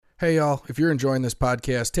Hey, y'all, if you're enjoying this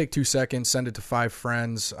podcast, take 2 seconds, send it to 5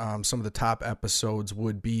 friends. Some of the top episodes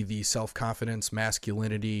would be the self-confidence,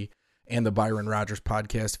 masculinity, and the Byron Rogers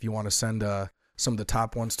podcast if you want to send some of the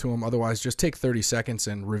top ones to them. Otherwise, just take 30 seconds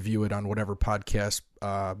and review it on whatever podcast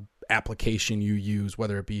application you use,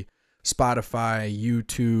 whether it be Spotify,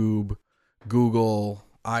 YouTube, Google,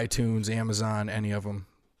 iTunes, Amazon, any of them.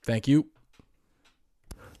 Thank you.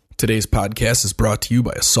 Today's podcast is brought to you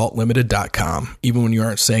by AssaultLimited.com. Even when you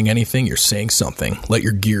aren't saying anything, you're saying something. Let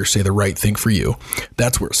your gear say the right thing for you.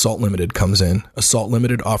 That's where Assault Limited comes in. Assault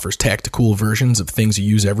Limited offers tactical versions of things you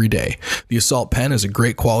use every day. The Assault Pen is a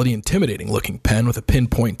great quality, intimidating-looking pen with a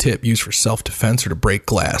pinpoint tip used for self-defense or to break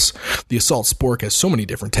glass. The Assault Spork has so many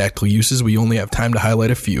different tactical uses, we only have time to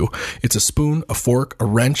highlight a few. It's a spoon, a fork, a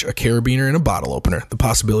wrench, a carabiner, and a bottle opener. The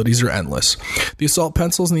possibilities are endless. The Assault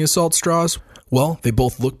Pencils and the Assault Straws, well, they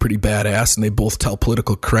both look pretty badass, and they both tell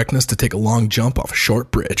political correctness to take a long jump off a short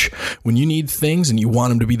bridge. When you need things and you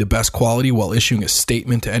want them to be the best quality while issuing a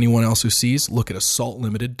statement to anyone else who sees, look at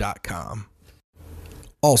AssaultLimited.com.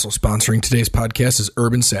 Also sponsoring today's podcast is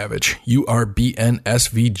Urban Savage,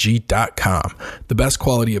 URBNSVG.com. The best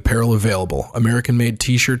quality apparel available. American-made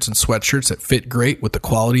t-shirts and sweatshirts that fit great with the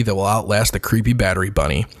quality that will outlast the creepy battery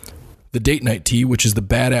bunny. The Date Night Tee, which is the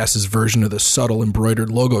badasses version of the subtle embroidered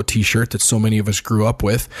logo t-shirt that so many of us grew up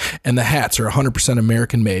with. And the hats are 100%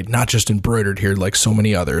 American made, not just embroidered here like so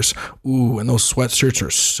many others. Ooh, and those sweatshirts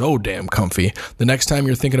are so damn comfy. The next time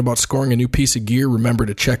you're thinking about scoring a new piece of gear, remember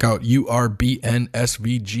to check out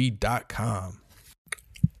URBNSVG.com.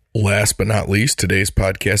 Last but not least, today's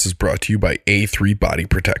podcast is brought to you by A3 Body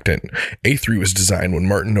Protectant. A3 was designed when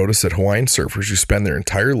Martin noticed that Hawaiian surfers who spend their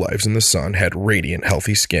entire lives in the sun had radiant,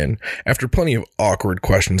 healthy skin. After plenty of awkward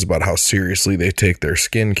questions about how seriously they take their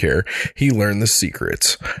skin care, he learned the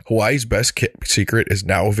secrets. Hawaii's best secret is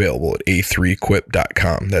now available at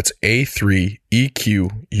A3Quip.com. That's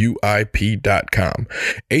A3EQUIP.com.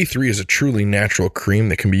 A3 is a truly natural cream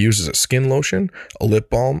that can be used as a skin lotion, a lip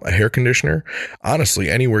balm, a hair conditioner, honestly,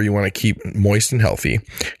 anywhere you want to keep moist and healthy.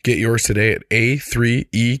 Get yours today at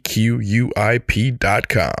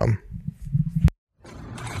A3EQUIP.com.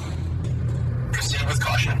 Proceed with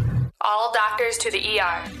caution. All doctors to the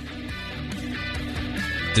ER.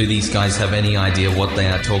 Do these guys have any idea what they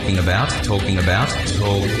are talking about?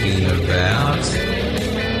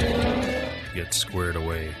 Get squared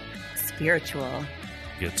away. Spiritual.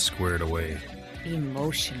 Get squared away.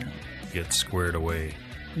 Emotional. Get squared away.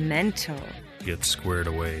 Mental. Get squared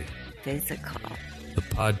away. Physical. The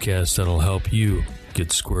podcast that'll help you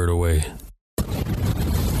get squared away.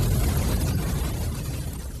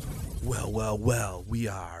 Well, we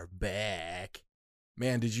are back.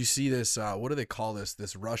 Man, did you see this? What do they call this?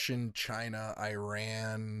 This Russian, China,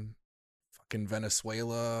 Iran, fucking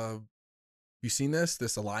Venezuela. You seen this?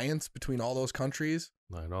 This alliance between all those countries?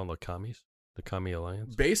 Not all the commies. The commie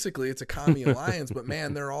alliance. Basically, it's a commie alliance, but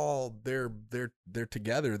man, they're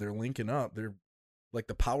together. They're linking up. They're like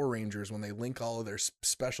the Power Rangers when they link all of their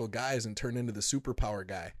special guys and turn into the superpower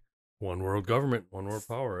guy. One world government, one world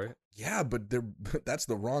power, right? Yeah, but that's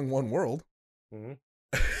the wrong one world. Mm-hmm.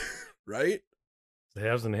 Right? The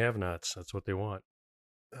haves and have-nots. That's what they want.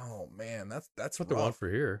 Oh man, that's what they want for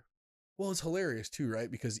here. Well, it's hilarious too,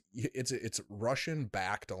 right? Because it's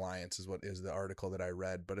Russian-backed alliance is what is the article that I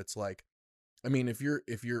read, but it's like, I mean, if you're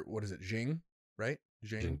what is it, Xing, right?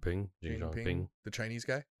 Jinping, the Chinese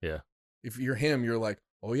guy. Yeah. If you're him, you're like,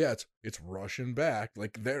 oh yeah, it's Russian-backed.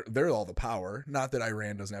 Like they're all the power. Not that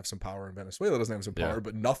Iran doesn't have some power and Venezuela doesn't have some power,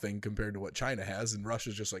 but nothing compared to what China has. And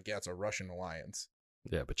Russia's just like, yeah, it's a Russian alliance.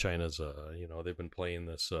 Yeah, but China's, they've been playing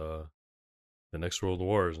this. The next World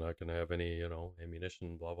War is not going to have any,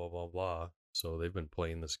 ammunition, blah blah blah blah. So they've been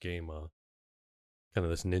playing this game, kind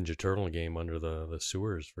of this Ninja Turtle game under the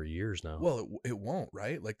sewers for years now. Well, it won't,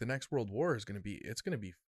 right? Like the next World War is going to be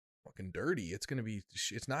fucking dirty. It's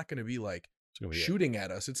not going to be like shooting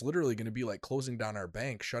at us. It's literally going to be like closing down our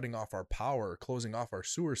bank, shutting off our power, closing off our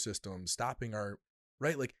sewer system, stopping our,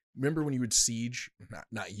 right? Like, remember when you would siege,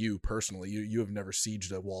 not you personally, you have never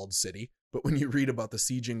sieged a walled city, but when you read about the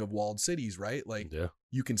sieging of walled cities, right? Like,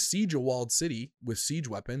 you can siege a walled city with siege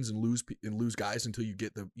weapons and lose guys until you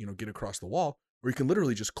get get across the wall, or you can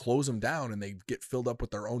literally just close them down and they get filled up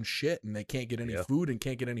with their own shit and they can't get any food and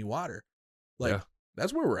can't get any water. Like,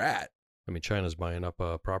 that's where we're at. I mean, China's buying up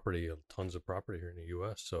tons of property here in the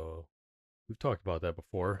U.S., so we've talked about that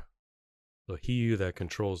before. So he that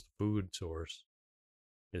controls the food source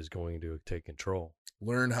is going to take control.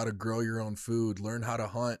 Learn how to grow your own food. Learn how to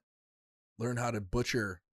hunt. Learn how to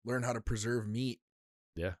butcher. Learn how to preserve meat.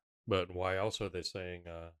 Yeah, but why else are they saying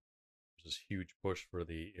there's this huge push for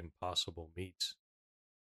the impossible meats?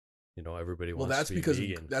 You know, everybody Well, wants that's to be because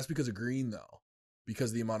vegan. that's because of green though,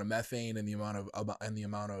 because the amount of methane and the amount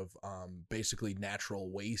of basically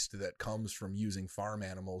natural waste that comes from using farm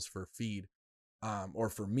animals for feed, or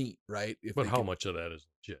for meat, right? If But they how can, much of that is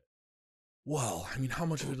legit? well, I mean, how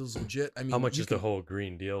much of it is legit? I mean, How much you is can, the whole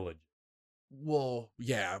green deal legit? well,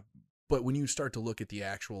 yeah, but when you start to look at the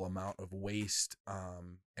actual amount of waste,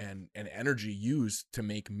 and energy used to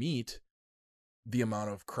make meat, the amount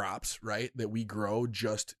of crops, right, that we grow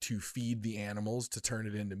just to feed the animals to turn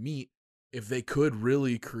it into meat, if they could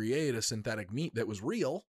really create a synthetic meat that was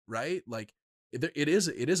real, right? Like it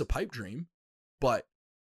is a pipe dream, but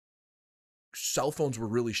cell phones were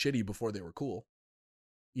really shitty before they were cool,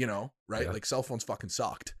 right? Yeah. Like cell phones fucking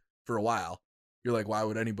sucked for a while. You're like, why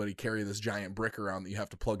would anybody carry this giant brick around that you have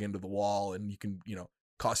to plug into the wall and you can,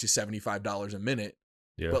 cost you $75 a minute?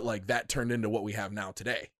 Yeah. But like that turned into what we have now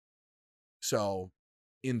today. So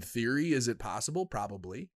in theory, is it possible?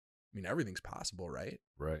 Probably. I mean, everything's possible, right?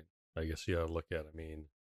 Right. I guess you gotta look at, I mean,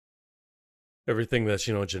 everything that's,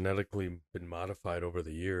 genetically been modified over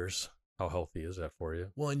the years. How healthy is that for you?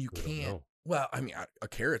 Well, and you We don't can't. know. Well, I mean, a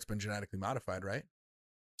carrot's been genetically modified, right?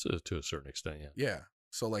 To a certain extent, yeah. Yeah.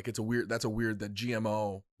 So like that's a weird that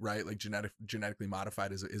GMO, right? Like genetically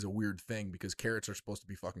modified is a weird thing because carrots are supposed to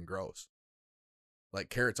be fucking gross. Like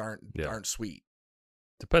carrots aren't sweet.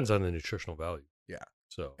 Depends on the nutritional value. Yeah.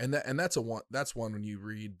 So And that's one when you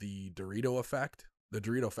read the Dorito Effect. The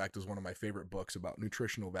Dorito Effect is one of my favorite books about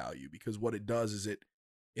nutritional value because what it does is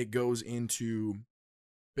it goes into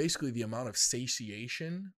basically the amount of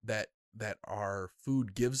satiation that our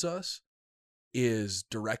food gives us is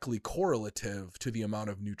directly correlative to the amount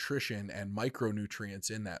of nutrition and micronutrients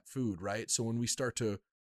in that food, right? So when we start to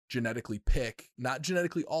genetically pick, not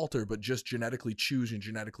genetically alter, but just genetically choose and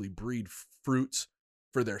genetically breed fruits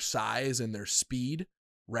for their size and their speed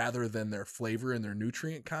rather than their flavor and their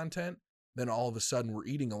nutrient content, then all of a sudden we're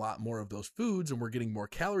eating a lot more of those foods and we're getting more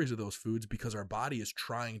calories of those foods because our body is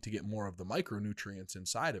trying to get more of the micronutrients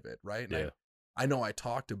inside of it, right? And yeah. I know I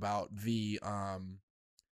talked about the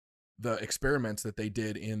experiments that they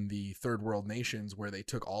did in the third world nations where they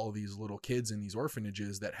took all of these little kids in these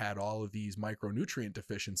orphanages that had all of these micronutrient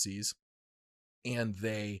deficiencies and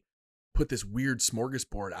they put this weird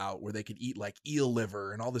smorgasbord out where they could eat like eel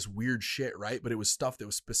liver and all this weird shit, right? But it was stuff that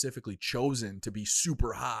was specifically chosen to be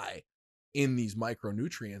super high in these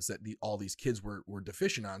micronutrients that all these kids were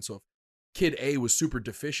deficient on. So if kid A was super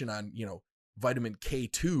deficient on, vitamin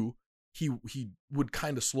K2, he would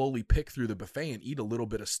kind of slowly pick through the buffet and eat a little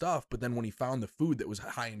bit of stuff. But then when he found the food that was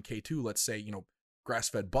high in K2, let's say,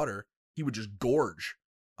 grass-fed butter, he would just gorge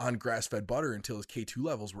on grass-fed butter until his K2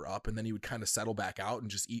 levels were up. And then he would kind of settle back out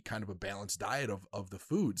and just eat kind of a balanced diet of the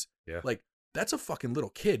foods. Yeah. Like that's a fucking little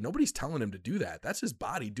kid. Nobody's telling him to do that. That's his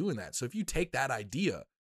body doing that. So if you take that idea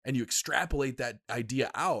and you extrapolate that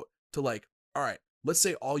idea out to like, all right, let's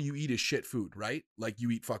say all you eat is shit food, right? Like you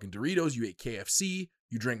eat fucking Doritos, you eat KFC,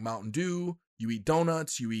 you drink Mountain Dew, you eat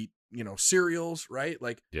donuts, you eat, cereals, right?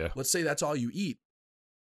 Like, Yeah. let's say that's all you eat.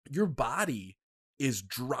 Your body is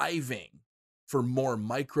driving for more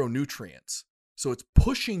micronutrients. So it's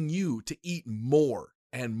pushing you to eat more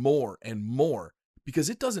and more and more because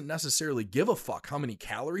it doesn't necessarily give a fuck how many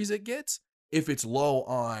calories it gets if it's low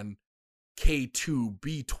on K2,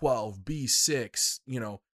 B12, B6,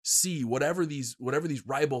 C, whatever these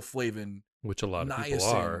riboflavin, Which a lot of people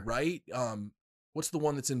niacin, are. right? What's the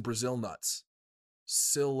one that's in Brazil nuts?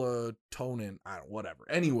 Serotonin, whatever.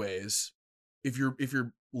 Anyways, if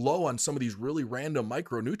you're low on some of these really random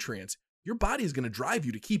micronutrients, your body is going to drive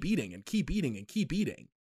you to keep eating and keep eating and keep eating.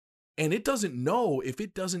 And it doesn't know if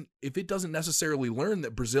it doesn't necessarily learn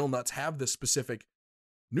that Brazil nuts have this specific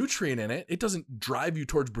nutrient in it. It doesn't drive you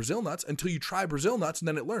towards Brazil nuts until you try Brazil nuts and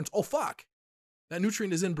then it learns, oh fuck, that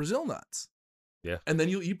nutrient is in Brazil nuts. Yeah. And then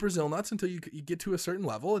you'll eat Brazil nuts until you get to a certain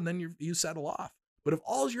level and then you settle off. But if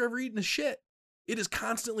all you're ever eating is shit, it is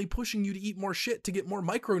constantly pushing you to eat more shit to get more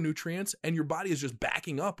micronutrients and your body is just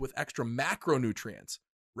backing up with extra macronutrients,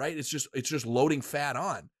 right? It's just loading fat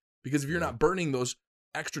on because if you're not burning those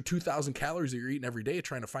extra 2,000 calories that you're eating every day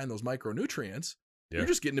trying to find those micronutrients, you're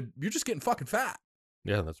just getting fucking fat.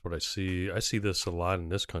 Yeah, that's what I see. I see this a lot in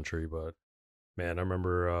this country, but man, I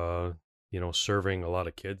remember, serving a lot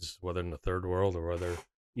of kids, whether in the third world or whether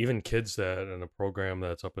even kids that in a program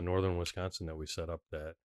that's up in northern Wisconsin that we set up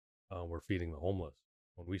that we're feeding the homeless.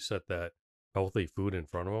 When we set that healthy food in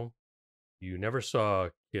front of them, you never saw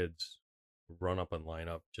kids run up and line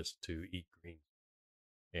up just to eat greens.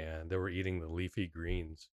 And they were eating the leafy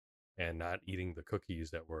greens and not eating the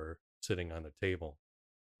cookies that were sitting on the table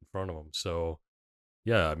in front of them. So,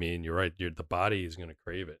 yeah, I mean, you're right. The body is going to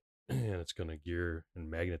crave it. and it's going to gear and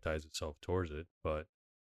magnetize itself towards it. But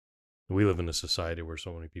we live in a society where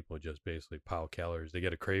so many people just basically pile calories. They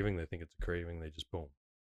get a craving, they think it's a craving, they just boom.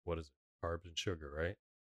 What is it? Carbs and sugar, right?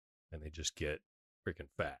 And they just get freaking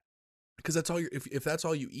fat. Because that's all if that's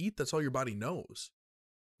all you eat, that's all your body knows.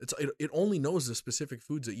 It only knows the specific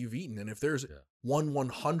foods that you've eaten. And if there's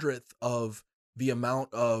 1/100th of the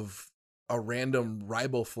amount of a random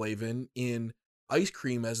riboflavin in ice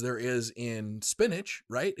cream as there is in spinach,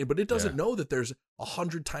 right? But it doesn't know that there's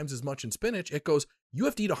 100 times as much in spinach. It goes, you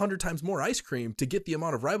have to eat 100 times more ice cream to get the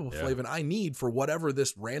amount of riboflavin I need for whatever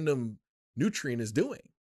this random nutrient is doing.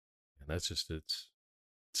 And that's just, it's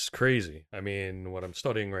crazy. I mean, what I'm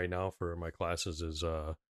studying right now for my classes is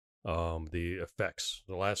the effects.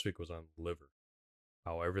 The last week was on liver,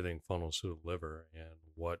 how everything funnels through the liver and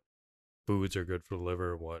what foods are good for the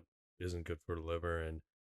liver, what isn't good for the liver. And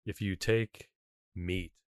if you take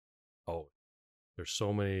meat, there's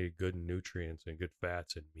so many good nutrients and good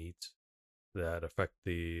fats in meats that affect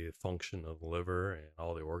the function of the liver and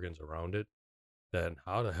all the organs around it, then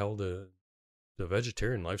how the hell the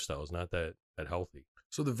vegetarian lifestyle is not that healthy.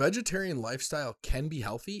 So the vegetarian lifestyle can be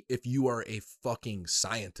healthy if you are a fucking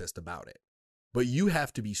scientist about it. But you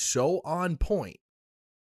have to be so on point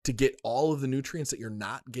to get all of the nutrients that you're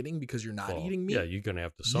not getting because you're not eating meat. Yeah, you're going to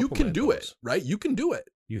have to supplement You can do those. it, right? You can do it.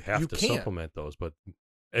 You have to supplement those, but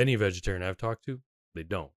any vegetarian I've talked to, they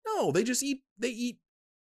don't. No, they just eat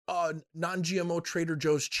non-GMO Trader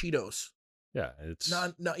Joe's Cheetos. Yeah, it's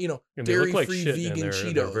and they look like dairy-free shit, vegan and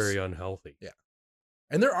Cheetos. they're very unhealthy. Yeah.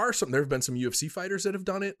 And there have been some UFC fighters that have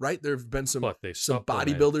done it, right? There have been some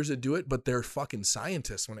bodybuilders that do it, but they're fucking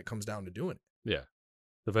scientists when it comes down to doing it. Yeah.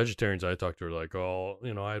 The vegetarians I talked to are like,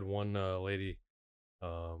 I had one lady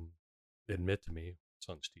admit to me,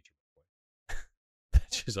 son's teacher, that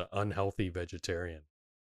she's an unhealthy vegetarian.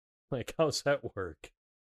 Like, how's that work?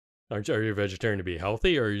 Are you a vegetarian to be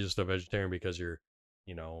healthy, or are you just a vegetarian because you're,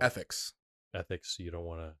 Ethics, you don't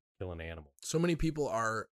want to kill an animal? So many people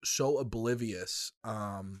are so oblivious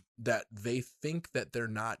that they think that they're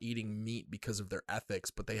not eating meat because of their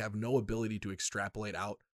ethics, but they have no ability to extrapolate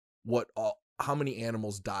out how many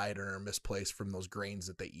animals died or are misplaced from those grains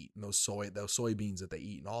that they eat and those soybeans that they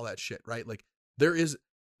eat and all that shit, right? Like there's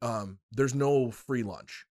no free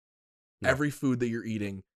lunch. No. Every food that you're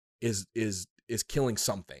eating is killing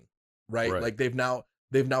something, right? Like they've now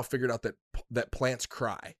figured out that plants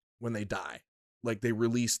cry when they die. Like they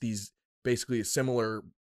release these basically similar,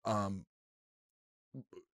 not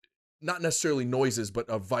necessarily noises, but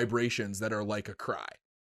vibrations that are like a cry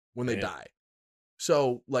when they die.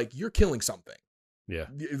 So like you're killing something. Yeah.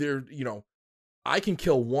 I can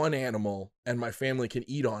kill one animal and my family can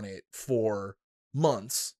eat on it for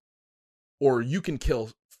months, or you can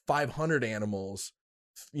kill 500 animals,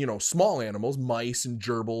 small animals, mice and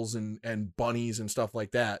gerbils and bunnies and stuff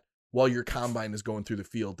like that, while your combine is going through the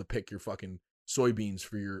field to pick your fucking soybeans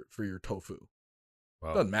for your tofu.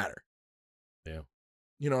 Wow. Doesn't matter. Yeah.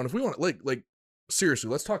 And if we want to like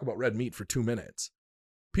seriously, let's talk about red meat for 2 minutes.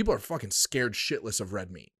 People are fucking scared shitless of red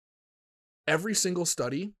meat. Every single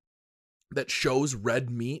study that shows red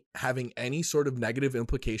meat having any sort of negative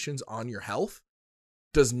implications on your health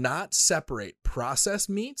does not separate processed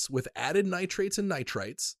meats with added nitrates and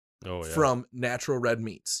nitrites from natural red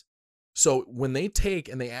meats. So when they take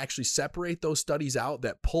and they actually separate those studies out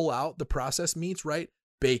that pull out the processed meats, right?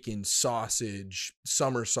 Bacon, sausage,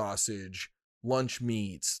 summer sausage, lunch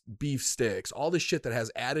meats, beef sticks, all this shit that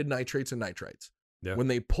has added nitrates and nitrites. Yeah. When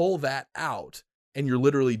they pull that out and you're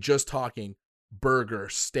literally just talking burger,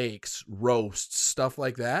 steaks, roasts, stuff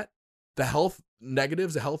like that, the health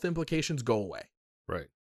negatives, the health implications go away. Right.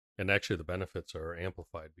 And actually the benefits are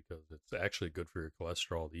amplified because it's actually good for your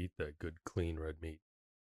cholesterol to eat that good, clean red meat.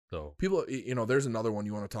 So people, there's another one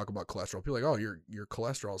you want to talk about cholesterol. People are like, your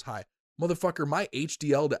cholesterol is high. Motherfucker, my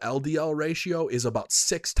HDL to LDL ratio is about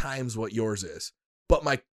 6 times what yours is, but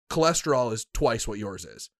my cholesterol is twice what yours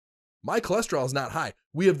is. My cholesterol is not high.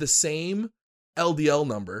 We have the same LDL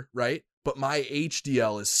number, right? But my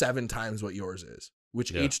HDL is 7 times what yours is,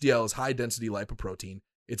 which HDL is high density lipoprotein.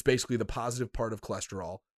 It's basically the positive part of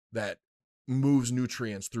cholesterol that moves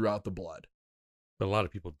nutrients throughout the blood. But a lot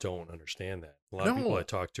of people don't understand that. A lot of people I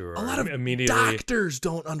talk to are a lot of immediately doctors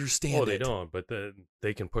don't understand it. Oh, they don't, but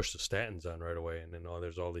they can push the statins on right away, and then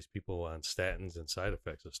there's all these people on statins and side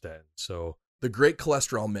effects of statins. So the great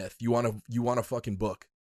cholesterol myth. You want to fucking book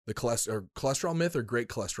the cholesterol myth or great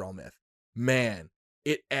cholesterol myth? Man,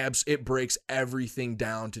 it breaks everything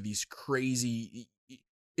down to these crazy.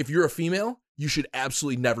 If you're a female, you should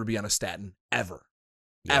absolutely never be on a statin ever,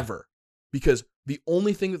 ever, because the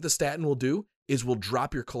only thing that the statin will do is will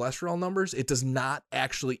drop your cholesterol numbers. It does not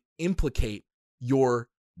actually implicate your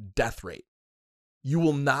death rate. You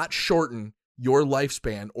will not shorten your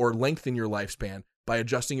lifespan or lengthen your lifespan by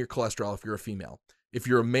adjusting your cholesterol if you're a female. If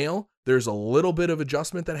you're a male, there's a little bit of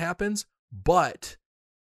adjustment that happens, but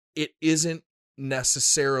it isn't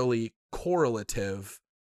necessarily correlative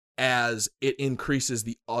as it increases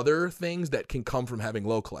the other things that can come from having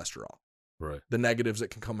low cholesterol. Right. The negatives that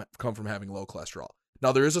can come from having low cholesterol.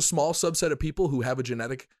 Now, there is a small subset of people who have a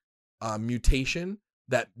genetic mutation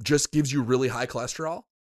that just gives you really high cholesterol.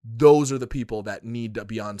 Those are the people that need to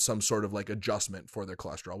be on some sort of like adjustment for their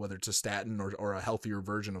cholesterol, whether it's a statin or a healthier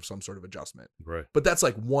version of some sort of adjustment. Right. But that's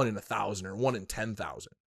like 1 in 1,000 or 1 in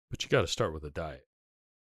 10,000. But you got to start with a diet.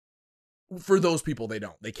 For those people, they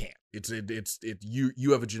don't. They can't.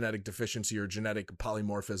 You have a genetic deficiency or genetic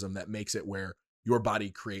polymorphism that makes it where your body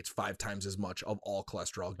creates 5 times as much of all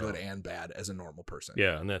cholesterol, good and bad, as a normal person.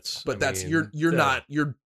 Yeah, and that's. But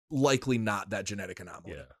you're likely not that genetic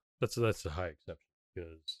anomaly. Yeah, that's a high exception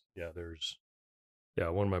because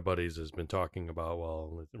one of my buddies has been talking about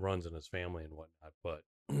it runs in his family and whatnot, but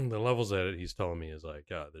the levels that he's telling me is like,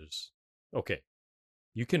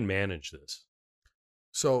 you can manage this.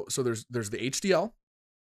 So there's the HDL,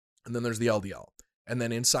 and then there's the LDL, and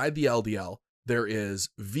then inside the LDL there is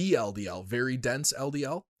VLDL, very dense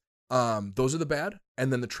LDL. Those are the bad,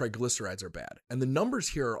 and then the triglycerides are bad. And the numbers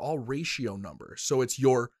here are all ratio numbers. So it's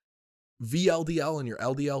your VLDL and your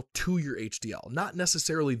LDL to your HDL, not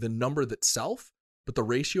necessarily the number itself, but the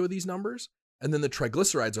ratio of these numbers. And then the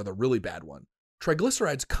triglycerides are the really bad one.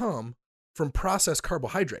 Triglycerides come from processed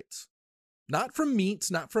carbohydrates, not from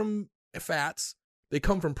meats, not from fats. They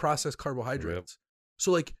come from processed carbohydrates.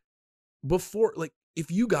 Yep. So if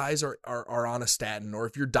you guys are on a statin, or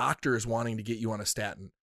if your doctor is wanting to get you on a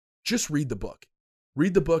statin, just read the book.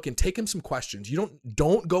 Read the book and take him some questions. You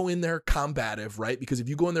don't go in there combative, right? Because if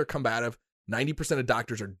you go in there combative, 90% of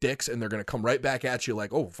doctors are dicks and they're going to come right back at you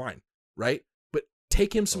like, oh, fine, right? But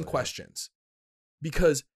take him some questions.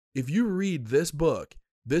 Because if you read this book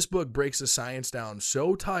breaks the science down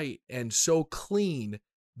so tight and so clean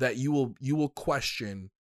that you will question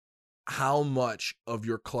how much of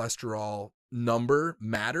your cholesterol number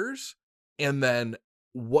matters, and then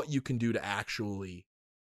what you can do to actually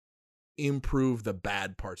improve the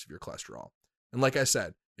bad parts of your cholesterol. And like I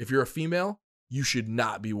said, if you're a female, you should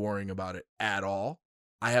not be worrying about it at all.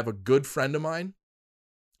 I have a good friend of mine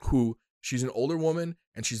who, she's an older woman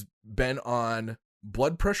and she's been on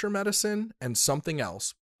blood pressure medicine and something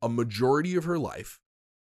else a majority of her life,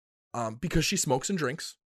 because she smokes and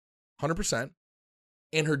drinks 100%.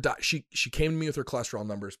 And she came to me with her cholesterol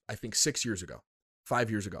numbers, I think 5 years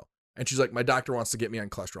ago. And she's like, my doctor wants to get me on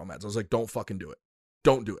cholesterol meds. I was like, don't fucking do it.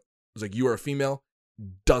 Don't do it. I was like, you are a female,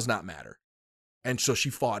 does not matter. And so she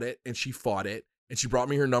fought it. And she brought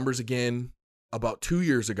me her numbers again about 2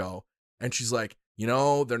 years ago. And she's like,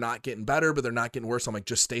 they're not getting better, but they're not getting worse. I'm like,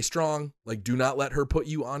 just stay strong. Like, do not let her put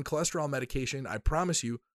you on cholesterol medication. I promise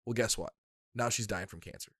you. Well, guess what? Now she's dying from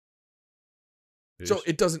cancer. Jeez. So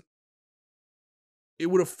it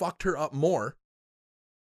would have fucked her up more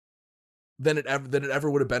than it ever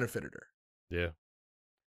would have benefited her. Yeah.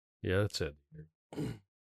 Yeah, that's it.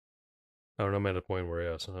 I don't know, I'm at a point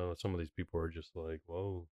where some of these people are just like,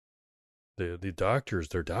 whoa, the doctors,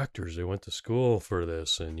 they're doctors. They went to school for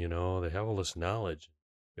this, and they have all this knowledge.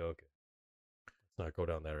 Okay, let's not go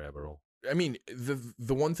down that rabbit hole. I mean,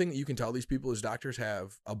 the one thing that you can tell these people is doctors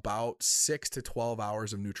have about 6 to 12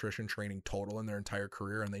 hours of nutrition training total in their entire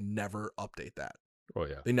career, and they never update that. Oh,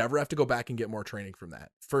 yeah. They never have to go back and get more training from that,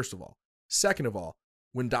 first of all. Second of all,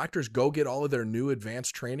 when doctors go get all of their new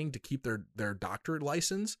advanced training to keep their doctorate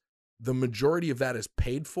license, the majority of that is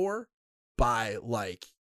paid for by like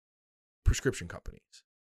prescription companies.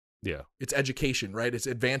 Yeah. It's education, right? It's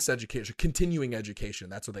advanced education, continuing education.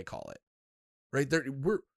 That's what they call it. Right?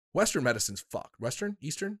 Western medicine's fucked. Western?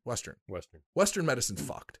 Eastern? Western. Western medicine's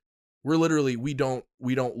fucked. We're literally, we don't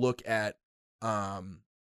look at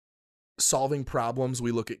solving problems.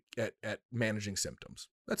 We look at managing symptoms.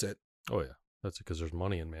 That's it. Oh, yeah. That's it, because there's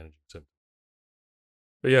money in managing symptoms.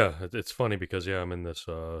 But yeah, it's funny because, I'm in this,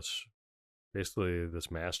 basically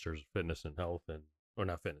this master's of fitness and health, or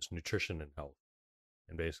not fitness, nutrition and health.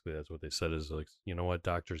 And basically that's what they said is like, you know what,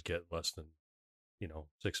 doctors get less than,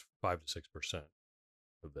 5 to 6%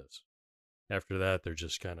 of this. After that, they're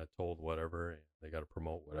just kind of told whatever, and they got to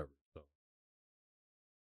promote whatever. So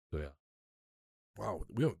yeah. Wow,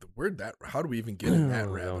 how do we even get in that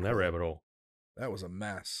rabbit hole? That was a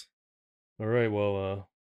mess. All right, well,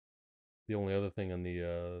 the only other thing on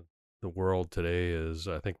the world today is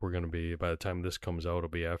I think we're going to be, by the time this comes out, it'll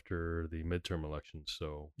be after the midterm elections.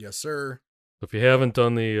 So yes, sir. if you haven't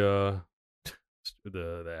done the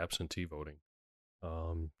absentee voting,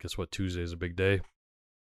 guess what? Tuesday is a big day.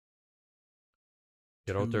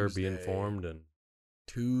 Get out there, be informed, and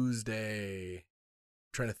Tuesday. I'm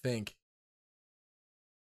trying to think.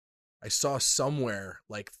 I saw somewhere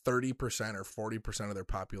like 30% or 40% of their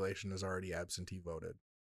population is already absentee voted.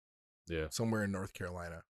 yeah, Somewhere in North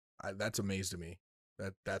Carolina. That's amazing to me.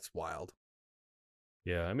 That's wild.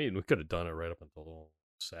 yeah. I mean, we could have done it right up until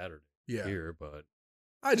Saturday here, but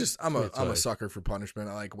I'm a tight. sucker for punishment.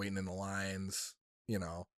 I like waiting in the lines. You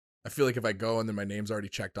know, I feel like if I go and then my name's already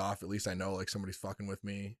checked off, at least I know like somebody's fucking with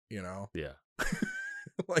me. You know, yeah,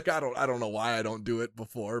 like I don't know why I don't do it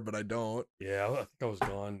before, but I don't. yeah. I think I was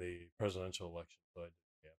gone the presidential election, but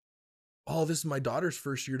yeah. Oh, this is my daughter's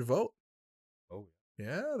first year to vote. Oh,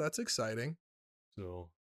 Yeah, that's exciting. so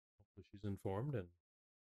hopefully she's informed and.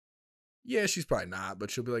 Yeah, she's probably not,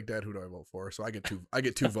 but she'll be like, Dad, who do I vote for? So I get two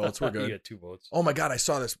votes. We're good. You get 2 votes. Oh my God, I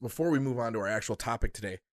saw this before we move on to our actual topic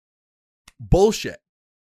today. Bullshit.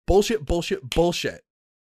 I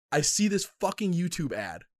see this fucking YouTube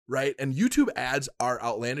ad, right? And YouTube ads are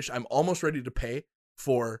outlandish. I'm almost ready to pay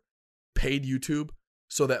for paid YouTube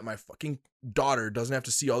so that my fucking daughter doesn't have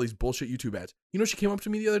to see all these bullshit YouTube ads. You know, she came up to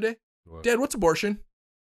me the other day. What? Dad, what's abortion?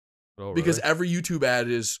 Oh, Because really? every YouTube ad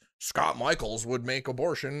is Scott Michaels would make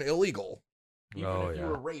abortion illegal. Even if you yeah.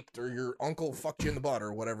 were raped or your uncle fucked you in the butt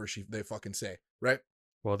or whatever they fucking say, right?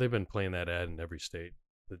 Well, they've been playing that ad in every state.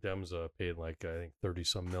 The Dems paid like I think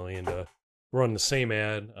 30-some million to run the same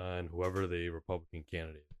ad on whoever the Republican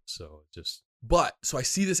candidate is. So just But so I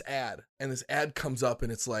see this ad and this ad comes up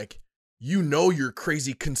and it's like, you know, your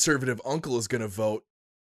crazy conservative uncle is going to vote.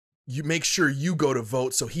 You make sure you go to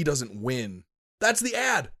vote so he doesn't win. That's the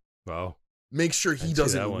ad. wow. Make sure he Didn't see that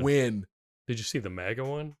doesn't one. win. Did you see the MAGA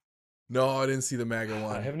one? No, I didn't see the MAGA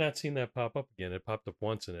one. I have not seen that pop up again. It popped up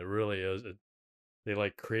once, and it really is. They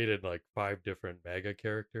like created like 5 different MAGA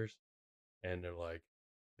characters, and they're like,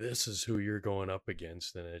 "This is who you're going up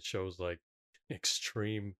against," and it shows like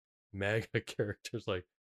extreme MAGA characters, like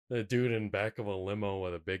the dude in back of a limo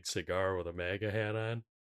with a big cigar with a MAGA hat on.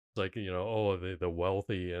 It's like, you know, oh, the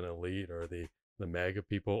wealthy and elite, or the MAGA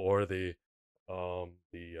people, or the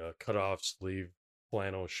cut off sleeve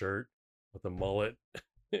flannel shirt with a mullet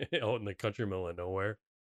out in the country middle of nowhere.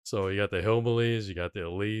 So you got the hillbillies, you got the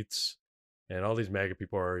elites, and all these MAGA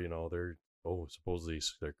people are, you know, they're supposedly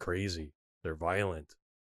they're crazy, they're violent,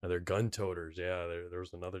 and they're gun toters. Yeah, there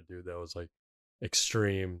was another dude that was like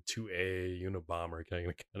extreme 2A Unabomber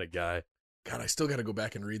kind of guy. God, I still got to go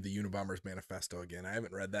back and read the Unabomber's Manifesto again. I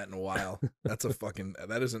haven't read that in a while.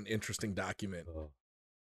 That is an interesting document.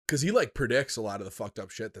 Because he like predicts a lot of the fucked up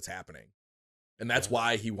shit that's happening. And that's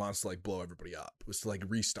why he wants to like blow everybody up, was to like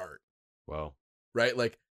restart. Wow. Right?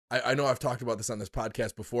 Like, I know I've talked about this on this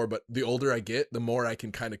podcast before, but the older I get, the more I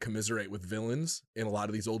can kind of commiserate with villains in a lot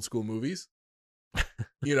of these old school movies.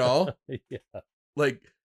 You know? Yeah. Like,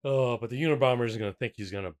 oh, but the Unabomber is going to think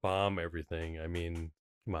he's going to bomb everything. I mean,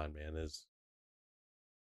 come on, man.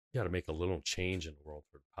 You got to make a little change in the world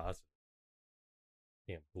for the positive.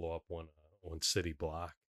 Can't blow up one city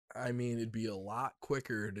block. I mean, it'd be a lot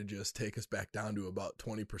quicker to just take us back down to about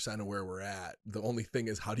 20% of where we're at. The only thing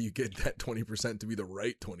is, how do you get that 20% to be the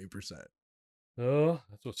right 20%? Oh,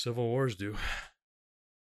 that's what civil wars do.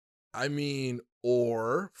 I mean,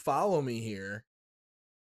 or follow me here.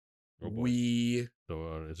 Oh, boy.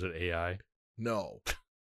 So is it AI? No,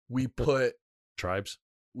 we put Tribes?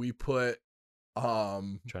 trying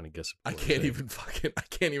to guess. I can't even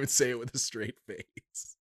say it with a straight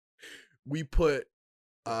face. We put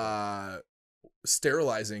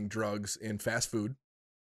sterilizing drugs in fast food.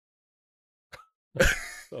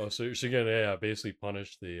 Oh, so you're gonna basically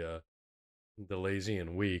punish the lazy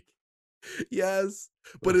and weak. Yes,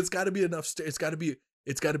 but it's got to be enough. It's got to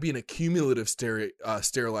be an accumulative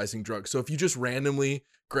sterilizing drug. So if you just randomly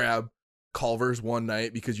grab Culver's one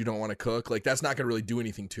night because you don't want to cook, like that's not gonna really do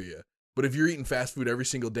anything to you. But if you're eating fast food every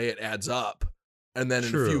single day, it adds up, and then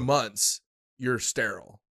in a few months you're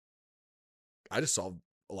sterile. I just solved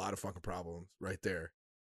a lot of fucking problems right there.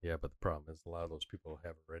 Yeah, but the problem is a lot of those people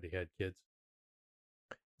have already had kids.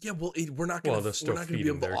 Yeah, well, we're not gonna be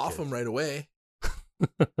able to off them right away.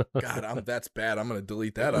 God, that's bad. I'm gonna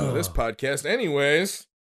delete that out of this podcast, anyways.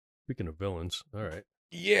 Speaking of villains, all right.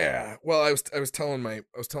 Yeah, well, I was telling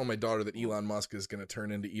my daughter that Elon Musk is gonna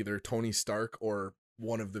turn into either Tony Stark or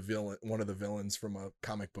one of the villains from a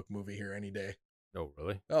comic book movie here any day. Oh,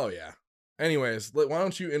 really? Oh yeah. Anyways, why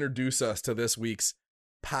don't you introduce us to this week's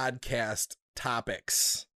podcast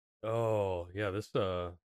topics? Oh yeah, this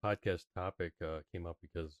podcast topic came up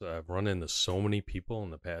because I've run into so many people in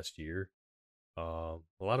the past year a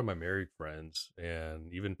lot of my married friends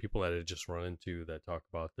and even people that I just run into that talk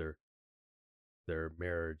about their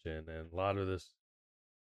marriage, and a lot of this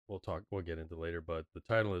we'll get into later, but the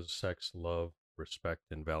title is Sex, Love, Respect,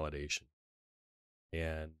 and Validation.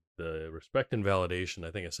 And the respect and validation,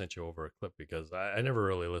 I think I sent you over a clip because I never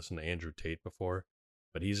really listened to Andrew Tate before,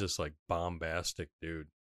 but he's this like bombastic dude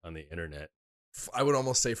on the internet. I would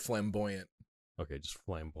almost say flamboyant. Okay, just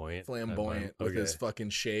flamboyant. With his fucking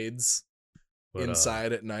shades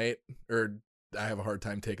inside at night. Or I have a hard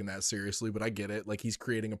time taking that seriously, but I get it. Like, he's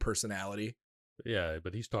creating a personality. Yeah,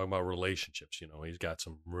 but he's talking about relationships. He's got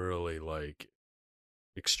some really like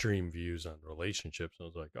extreme views on relationships. And I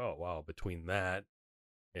was like, oh wow, between that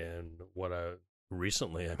and what I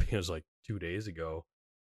recently, I mean, it was like 2 days ago,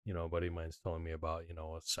 a buddy of mine's telling me about,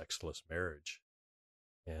 a sexless marriage.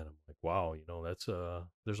 And I'm like, wow, that's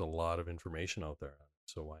there's a lot of information out there.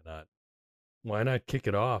 So why not kick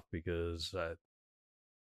it off? Because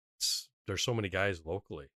there's so many guys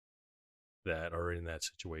locally that are in that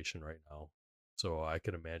situation right now. So I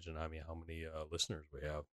could imagine, I mean, how many listeners we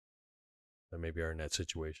have that maybe are in that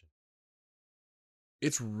situation.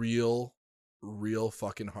 It's real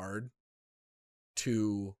fucking hard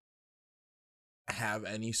to have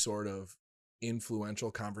any sort of influential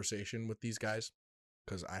conversation with these guys,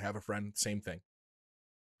 because I have a friend, same thing.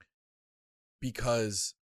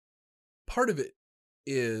 Because part of it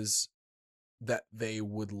is that they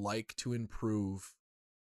would like to improve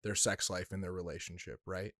their sex life in their relationship,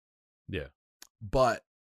 right? Yeah. But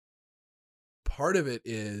part of it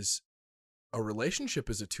is a relationship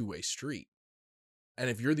is a two-way street. And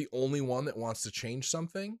if you're the only one that wants to change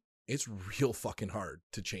something, it's real fucking hard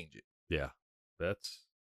to change it. Yeah. That's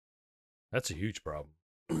a huge problem.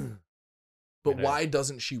 But why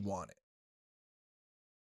doesn't she want it?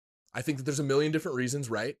 I think that there's a million different reasons,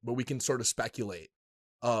 right? But we can sort of speculate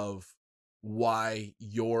of why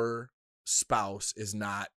your spouse is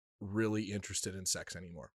not really interested in sex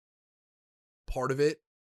anymore. Part of it,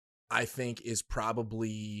 I think, is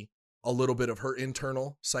probably a little bit of her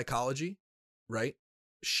internal psychology, right?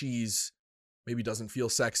 She's maybe doesn't feel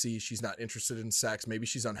sexy. She's not interested in sex. Maybe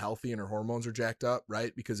she's unhealthy and her hormones are jacked up,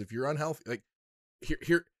 right? Because if you're unhealthy, like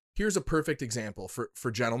here's a perfect example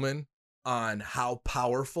for gentlemen on how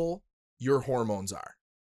powerful your hormones are.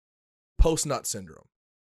 Post-nut syndrome,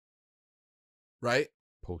 right?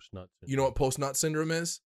 Post-nut syndrome. You know what post-nut syndrome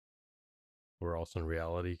is? Where all of a sudden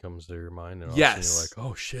reality comes to your mind, and all yes, of a sudden you're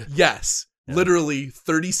like, oh shit. Yes, yeah. Literally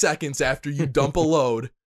 30 seconds after you dump a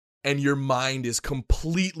load, and your mind is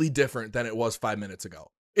completely different than it was 5 minutes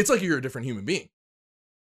ago. It's like you're a different human being.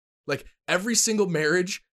 Like every single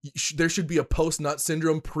marriage, there should be a post-nut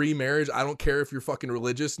syndrome pre-marriage. I don't care if you're fucking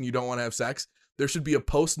religious and you don't want to have sex. There should be a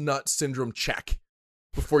post-nut syndrome check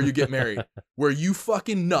before you get married, where you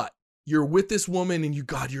fucking nut. You're with this woman and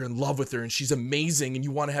you're in love with her and she's amazing and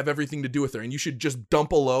you want to have everything to do with her, and you should just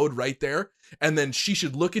dump a load right there. And then she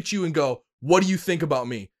should look at you and go, what do you think about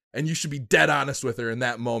me? And you should be dead honest with her in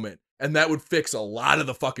that moment. And that would fix a lot of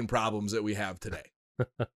the fucking problems that we have today.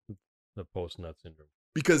 The post-nut syndrome.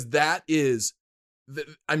 Because that is,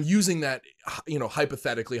 I'm using that,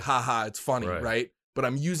 hypothetically, haha, it's funny, right? But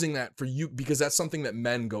I'm using that for you because that's something that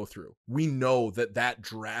men go through. We know that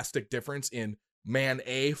drastic difference in man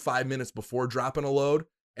A 5 minutes before dropping a load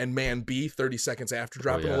and man B 30 seconds after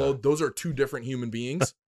dropping a load, those are two different human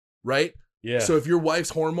beings, right? Yeah. So if your wife's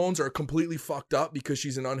hormones are completely fucked up because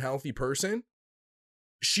she's an unhealthy person,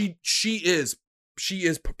 she is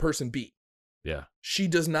person B. Yeah. She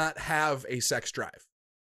does not have a sex drive.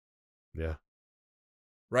 Yeah.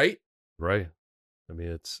 Right? Right. I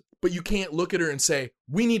mean, but you can't look at her and say,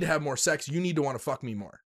 we need to have more sex. You need to want to fuck me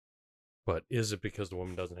more. But is it because the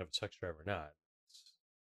woman doesn't have a sex drive or not?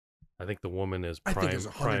 I think the woman is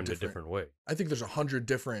primed a different way. I think there's 100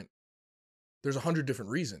 different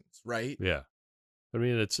reasons, right? Yeah. I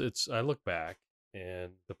mean, I look back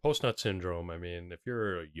and the post-nut syndrome, I mean, if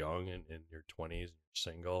you're young and in your 20s, you're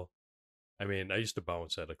single, I mean, I used to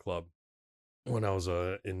bounce at a club when I was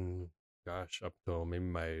up till maybe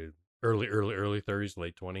my early 30s,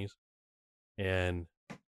 late 20s. And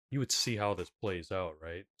you would see how this plays out,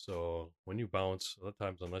 right? So when you bounce, a lot of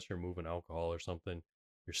times, unless you're moving alcohol or something,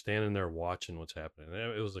 you're standing there watching what's happening.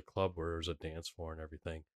 And it was a club where there was a dance floor and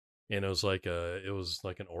everything. And it was like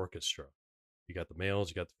an orchestra. You got the males,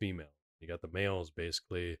 you got the females. You got the males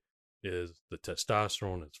basically is the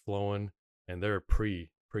testosterone is flowing and they're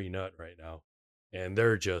pre-nut right now. And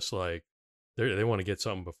they're just like, they want to get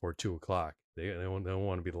something before 2:00. They don't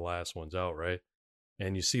want to be the last ones out, right?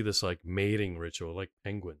 And you see this like mating ritual, like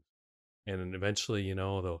penguins. And then eventually,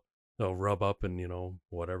 they'll rub up and,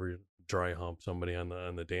 whatever, dry hump somebody on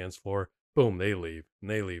the dance floor. boom, they leave, and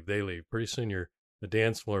they leave, they leave. Pretty soon, the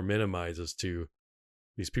dance floor minimizes to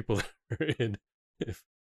these people that are in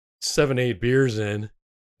 7, 8 beers in,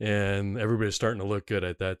 and everybody's starting to look good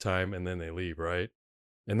at that time, and then they leave, right?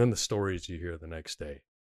 And then the stories you hear the next day.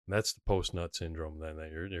 And that's the post-nut syndrome then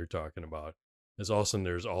that you're talking about. Is all of a sudden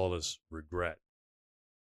there's all this regret,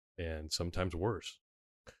 and sometimes worse.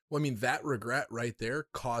 Well, I mean, that regret right there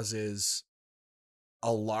causes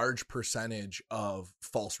a large percentage of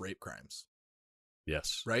false rape crimes,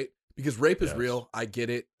 Yes. right? Because rape is Yes. real. I get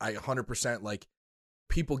it. I 100% like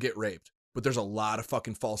people get raped, but there's a lot of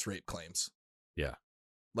fucking false rape claims. Yeah.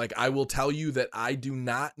 Like, I will tell you that I do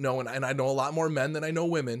not know, and I know a lot more men than I know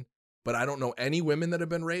women, but I don't know any women that have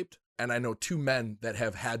been raped. And I know 2 men that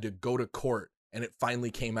have had to go to court and it finally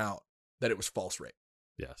came out that it was false rape.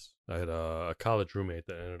 Yes. I had a college roommate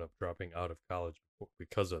that ended up dropping out of college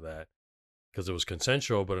because of that. Because it was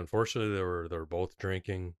consensual, but unfortunately they were both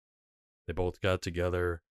drinking. They both got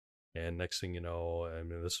together, and next thing you know, I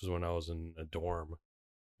mean, this was when I was in a dorm,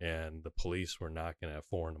 and the police were knocking at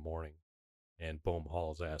 4 a.m, and boom,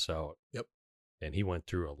 haul his ass out. Yep. And he went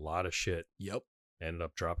through a lot of shit. Yep. Ended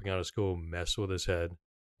up dropping out of school, messed with his head,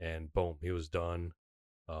 and boom, he was done.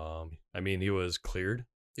 I mean, he was cleared.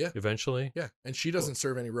 Yeah. Eventually. Yeah. And she doesn't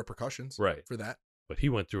serve any repercussions Right. for that. But he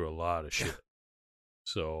went through a lot of shit.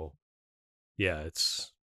 So, yeah,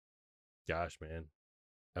 it's, gosh, man,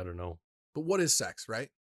 I don't know. But what is sex, right?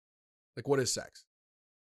 Like, what is sex?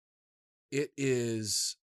 It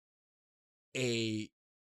is a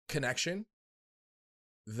connection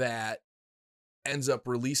that ends up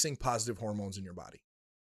releasing positive hormones in your body,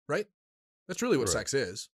 right? That's really what Right. sex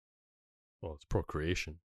is. Well, it's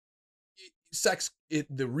procreation.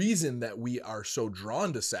 The reason that we are so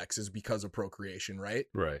drawn to sex is because of procreation, right?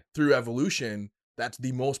 Right. Through evolution, that's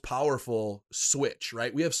the most powerful switch,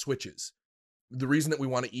 right? We have switches. The reason that we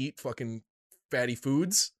want to eat fucking fatty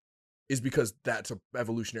foods is because that's a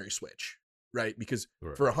evolutionary switch, right? Because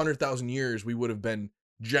Right. for 100,000 years, we would have been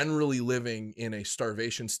generally living in a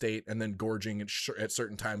starvation state and then gorging at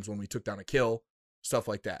certain times when we took down a kill, stuff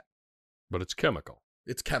like that. But it's chemical.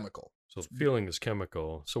 It's chemical. So the feeling is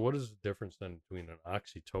chemical. So what is the difference then between an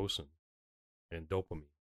oxytocin and dopamine?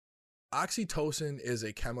 Oxytocin is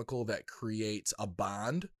a chemical that creates a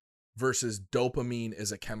bond versus dopamine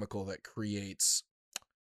is a chemical that creates,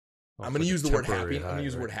 Oh, I'm it's going to like use a the word temporary happy. I'm going high, to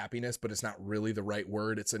use the right? word happiness, but it's not really the right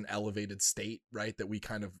word. It's an elevated state, right? That we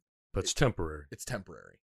kind of, But it's temporary, it's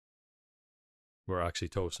temporary. where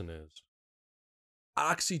oxytocin is.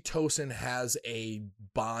 Oxytocin has a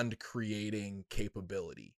bond creating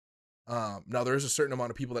capability. Now there is a certain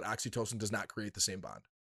amount of people that oxytocin does not create the same bond.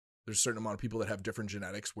 There's a certain amount of people that have different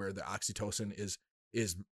genetics where the oxytocin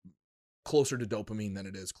is closer to dopamine than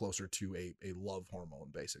it is closer to a love hormone,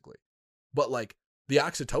 basically. But like the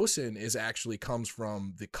oxytocin is actually comes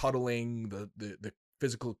from the cuddling, the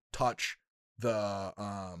physical touch,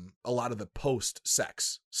 a lot of the post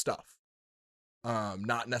sex stuff.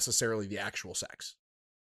 Not necessarily the actual sex.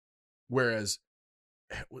 Whereas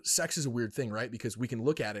sex is a weird thing, right? Because we can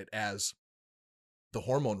look at it as the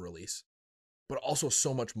hormone release, but also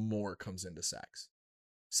so much more comes into sex.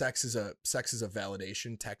 Sex is a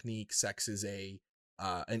validation technique. Sex is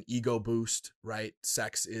an ego boost, right?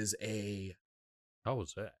 Sex is How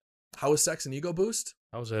was that? how is sex an ego boost?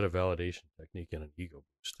 How was that a validation technique and an ego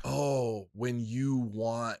boost? Oh, when you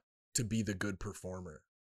want to be the good performer,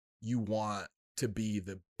 you want to be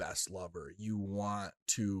the best lover, you want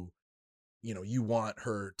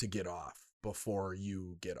her to get off before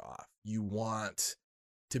you get off. You want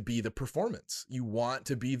to be the performance. You want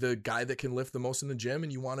to be the guy that can lift the most in the gym,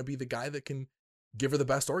 and you want to be the guy that can give her the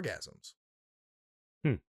best orgasms.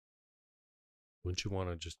 Wouldn't you want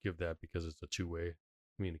to just give that because it's a two-way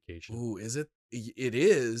communication? Ooh, is it? It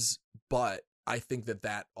is, but I think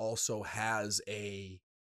that also has an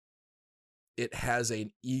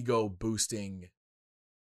ego boosting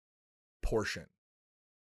portion.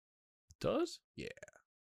 Does? Yeah.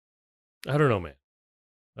 I don't know, man.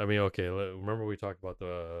 I mean, okay, remember we talked about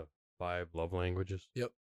the 5 love languages? Yep.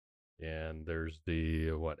 And there's the,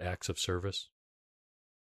 acts of service?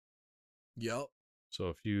 Yep. So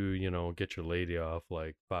if you, get your lady off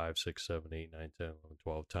like 5, 6, 7, 8, 9, 10, 11,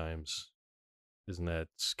 12 times, isn't that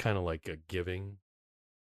kind of like a giving?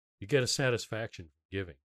 You get a satisfaction from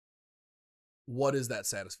giving. What is that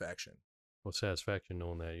satisfaction? Well, satisfaction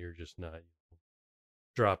knowing that you're just not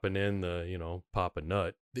dropping in the, pop a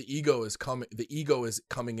nut. The ego is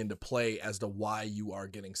coming into play as to why you are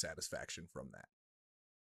getting satisfaction from that.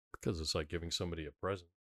 Because it's like giving somebody a present.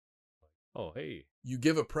 Like, oh, hey. You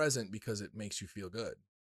give a present because it makes you feel good.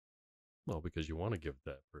 Well, because you want to give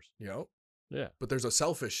that person. Yeah. But there's a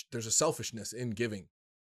selfishness in giving.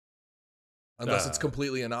 Unless it's Ah.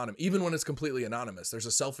 completely anonymous. Even when it's completely anonymous, there's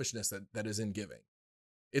a selfishness that is in giving.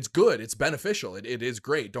 It's good. It's beneficial. It is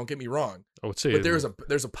great. Don't get me wrong. I would say, But there's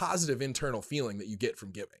a positive internal feeling that you get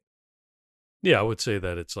from giving. yeah, I would say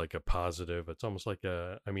that it's like a positive. It's almost like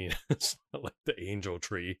it's not like the angel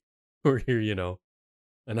tree where you're,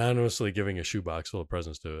 anonymously giving a shoebox full of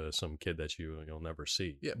presents to some kid that you'll never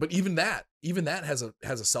see. Yeah, but even that has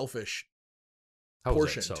a selfish How is that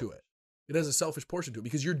portion selfish? to it. It has a selfish portion to it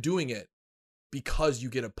because you're doing it because you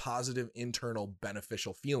get a positive internal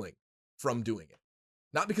beneficial feeling from doing it.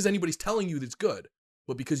 Not because anybody's telling you that it's good,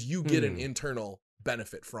 but because you get an internal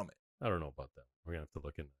benefit from it. I don't know about that. We're gonna have to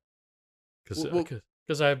look into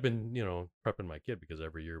because I've been prepping my kid because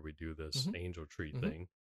every year we do this angel treat thing,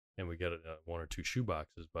 and we get one or two shoe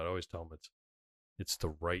boxes. But I always tell them it's the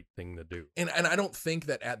right thing to do. And I don't think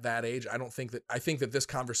that at that age, I think that this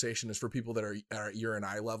conversation is for people that are at your and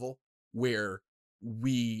I level where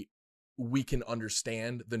we can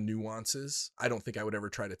understand the nuances. I don't think I would ever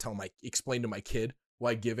try to explain to my kid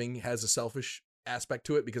why giving has a selfish aspect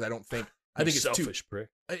to it because I think it's selfish prick.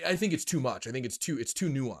 I think it's too much. I think it's too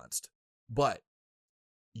nuanced. But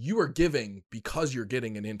you are giving because you're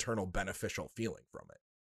getting an internal beneficial feeling from it.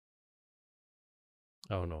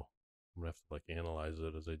 I don't know. I'm gonna have to analyze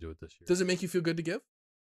it as I do it this year. Does it make you feel good to give?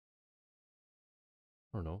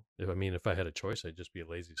 I don't know. If I had a choice, I'd just be a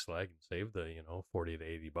lazy slag and save the $40 to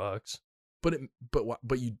 $80.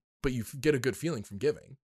 But you get a good feeling from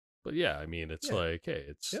giving. But yeah, it's Yeah. like, hey,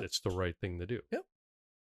 it's the right thing to do. Yep.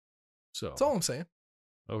 So That's all I'm saying.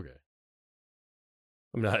 okay.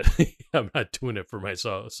 I'm not doing it for my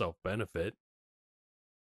self benefit.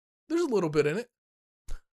 There's a little bit in it.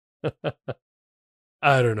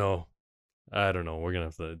 I don't know. We're gonna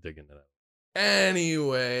have to dig into that.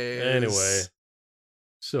 Anyway.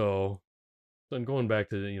 So then going back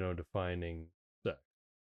to defining sex.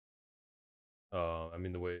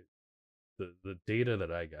 The way the data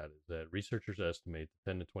that I got is that researchers estimate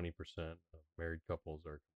 10 to 20% of married couples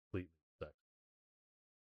are completely sex.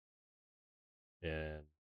 And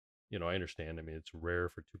I understand. It's rare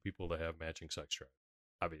for two people to have matching sex drive,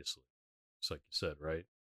 obviously, just like you said, right?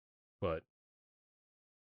 But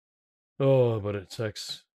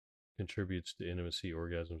sex contributes to intimacy,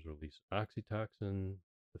 orgasms, release oxytocin,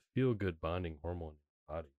 the feel-good bonding hormone in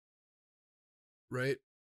the body. Right.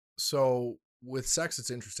 So with sex, it's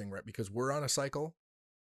interesting, right? Because we're on a cycle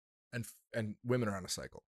and women are on a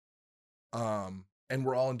cycle. And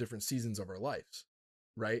we're all in different seasons of our lives,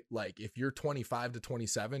 right? Like if you're 25 to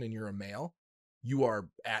 27 and you're a male, you are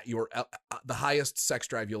at the highest sex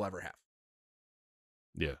drive you'll ever have.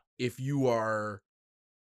 Yeah. If you are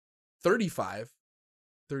 35,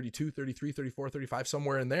 32, 33, 34, 35,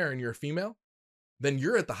 somewhere in there, and you're a female, then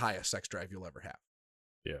you're at the highest sex drive you'll ever have.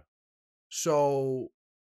 Yeah. So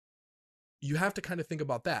you have to kind of think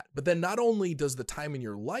about that. But then not only does the time in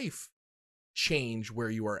your life change where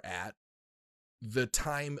you are at, the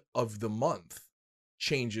time of the month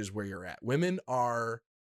changes where you're at. Women are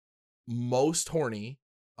most horny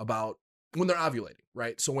about when they're ovulating,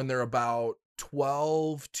 right? So when they're about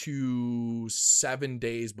 12 to 7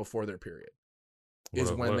 days before their period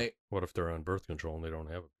what if they're on birth control and they don't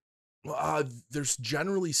have it? There's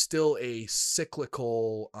generally still a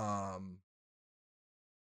cyclical,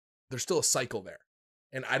 there's still a cycle there.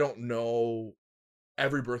 And I don't know,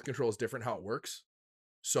 every birth control is different how it works.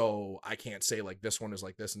 So I can't say like this one is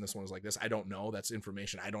like this and this one is like this. I don't know. That's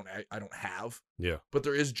information I don't have. Yeah. But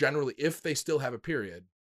there is generally, if they still have a period,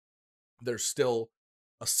 there's still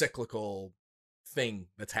a cyclical thing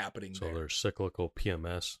that's happening So there. there's cyclical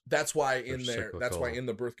PMS. That's why There's in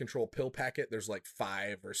the birth control pill packet, there's like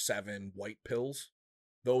 5 or 7 white pills.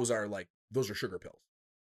 Those are sugar pills.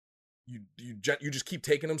 You just keep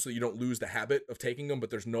taking them so you don't lose the habit of taking them, but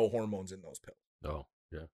there's no hormones in those pills. Oh,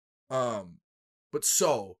 yeah. But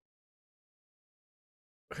so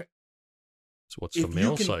what's if the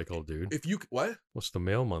male you can- cycle, dude? what? What's the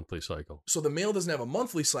male monthly cycle? So the male doesn't have a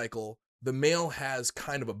monthly cycle. The male has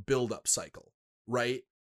kind of a build-up cycle, right?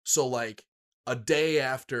 So like a day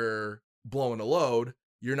after blowing a load,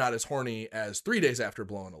 you're not as horny as 3 days after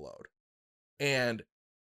blowing a load. And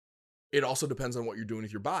it also depends on what you're doing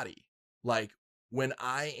with your body. Like when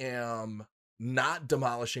I am not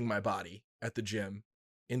demolishing my body at the gym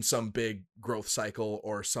in some big growth cycle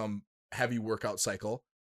or some heavy workout cycle,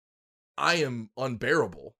 I am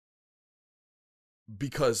unbearable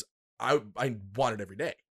because I want it every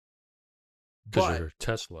day. Because your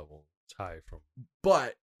test level is high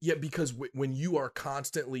But yeah, because when you are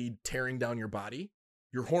constantly tearing down your body,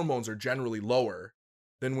 your hormones are generally lower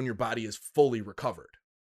than when your body is fully recovered,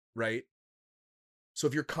 right? So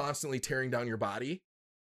if you're constantly tearing down your body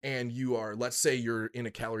and you are, let's say you're in a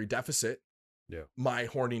calorie deficit, my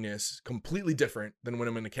horniness is completely different than when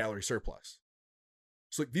I'm in a calorie surplus.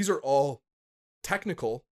 So like, these are all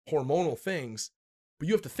technical hormonal things, but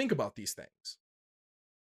you have to think about these things,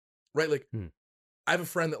 right? Like I have a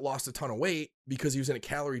friend that lost a ton of weight because he was in a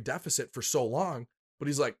calorie deficit for so long, but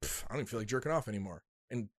he's like, I don't even feel like jerking off anymore.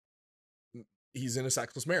 And he's in a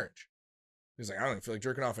sexless marriage. He's like, I don't even feel like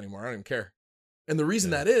jerking off anymore. I don't even care. And the reason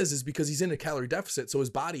that is because he's in a calorie deficit. So his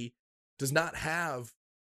body does not have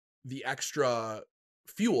the extra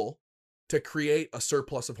fuel to create a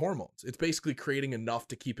surplus of hormones. It's basically creating enough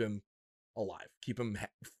to keep him alive, keep him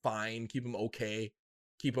fine, keep him okay,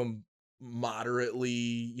 keep him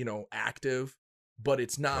moderately, active, but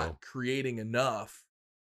it's not creating enough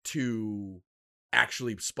to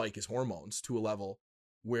actually spike his hormones to a level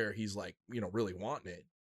where he's like, really wanting it.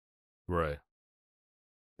 Right.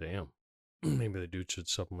 Damn. Maybe the dude should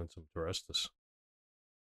supplement some Turestis.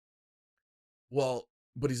 Well,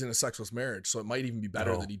 but he's in a sexless marriage, so it might even be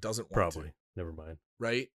better that he doesn't want probably. to. Never mind.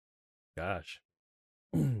 Right? Gosh.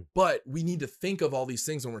 But we need to think of all these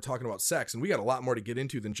things when we're talking about sex, and we got a lot more to get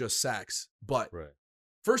into than just sex. But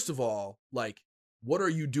first of all, like, what are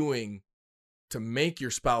you doing to make your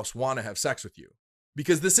spouse want to have sex with you?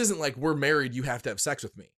 Because this isn't like we're married, you have to have sex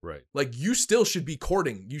with me. Right. Like, you still should be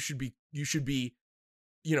courting. You should be,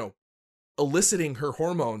 eliciting her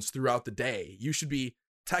hormones throughout the day. You should be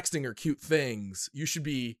texting her cute things. You should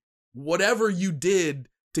be whatever you did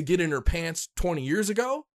to get in her pants 20 years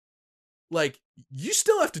ago. Like, you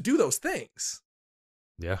still have to do those things.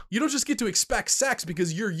 Yeah. You don't just get to expect sex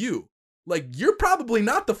because you're you. Like, you're probably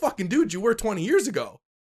not the fucking dude you were 20 years ago.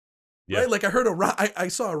 Yeah. Right? Like, I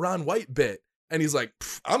saw a Ron White bit, and he's like,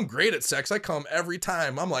 I'm great at sex. I come every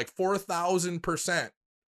time. I'm like 4,000%.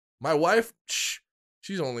 My wife,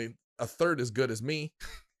 she's only a third as good as me.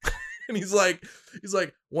 And he's like,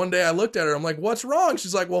 one day I looked at her. I'm like, what's wrong?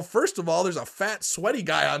 She's like, well, first of all, there's a fat, sweaty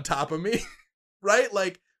guy on top of me. Right?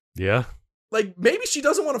 Like, yeah. Like, maybe she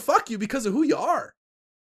doesn't want to fuck you because of who you are.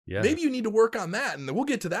 Yeah. Maybe you need to work on that. And we'll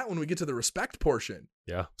get to that when we get to the respect portion.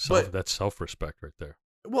 Yeah. That's self-respect right there.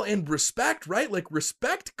 Well, and respect, right? Like,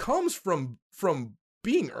 respect comes from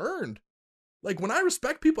being earned. Like, when I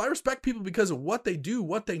respect people because of what they do,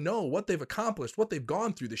 what they know, what they've accomplished, what they've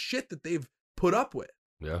gone through, the shit that they've put up with.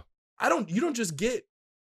 Yeah. You don't just get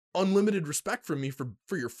unlimited respect from me for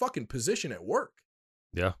your fucking position at work.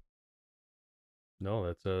 Yeah.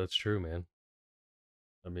 No, that's true, man.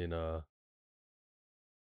 I mean,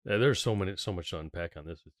 there's so much to unpack on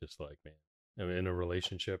this. It's just like, man, I mean, in a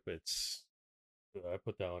relationship, I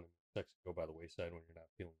put down sex can go by the wayside when you're not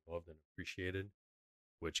feeling loved and appreciated,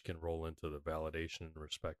 which can roll into the validation and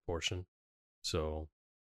respect portion. So,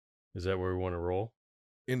 is that where we want to roll?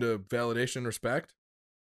 Into validation and respect?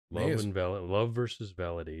 Love versus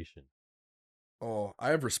validation. Oh, I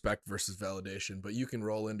have respect versus validation, but you can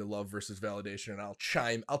roll into love versus validation, and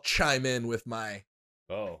I'll chime in with my.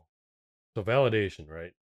 Oh, so validation,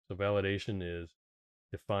 right? So validation is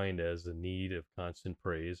defined as the need of constant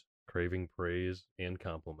praise, craving praise and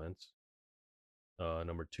compliments.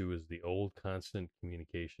 Number 2 is the old constant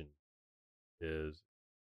communication. Is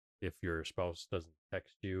if your spouse doesn't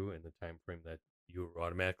text you in the time frame that you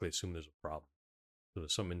automatically assume there's a problem. So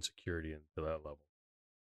there's some insecurity into that level.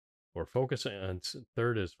 Or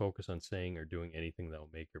third is focus on saying or doing anything that will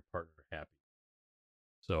make your partner happy.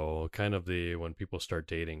 So kind of when people start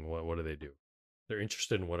dating, what do? They're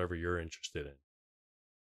interested in whatever you're interested in.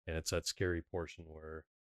 And it's that scary portion where,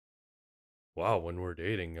 wow, when we're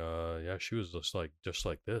dating, she was just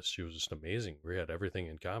like this. She was just amazing. We had everything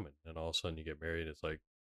in common. And all of a sudden you get married, it's like,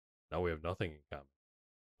 now we have nothing in common.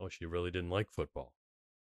 Oh, she really didn't like football.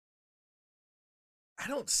 I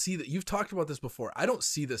don't see that. You've talked about this before. I don't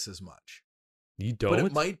see this as much. You don't? But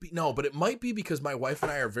it might be because my wife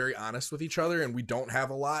and I are very honest with each other, and we don't have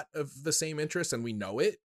a lot of the same interests, and we know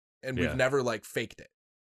it, and we've never like faked it.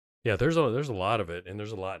 Yeah, there's a lot of it, and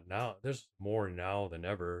there's a lot now. There's more now than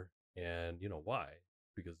ever, and you know why?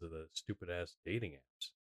 Because of the stupid ass dating apps.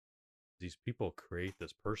 These people create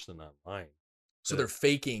this person online. So they're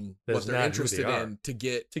faking what they're interested in to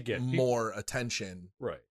get more attention.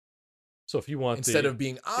 Right. So if you want instead of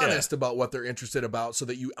being honest about what they're interested about, so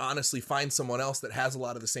that you honestly find someone else that has a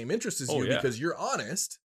lot of the same interests as you because you're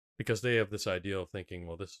honest. Because they have this idea of thinking,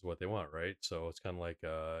 well, this is what they want, right? So it's kind of like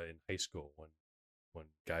in high school when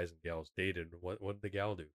guys and gals dated, what did the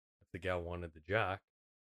gal do? If the gal wanted the jock,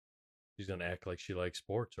 she's going to act like she likes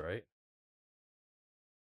sports, right?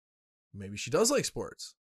 Maybe she does like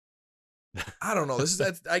sports. I don't know.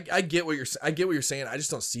 I get what you're saying. I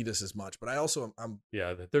just don't see this as much. But I also I'm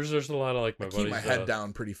Yeah, there's a lot of like my I buddies. keep my head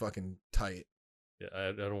down pretty fucking tight. Yeah,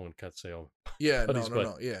 I don't want to cut say all Yeah, buddies, but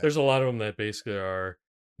no. Yeah, there's a lot of them that basically are,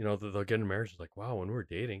 they'll get in marriage. It's like, wow, when we were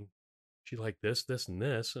dating, she liked this, this, and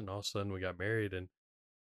this, and all of a sudden we got married, and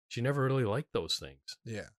she never really liked those things.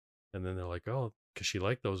 yeah. And then they're like, oh, because she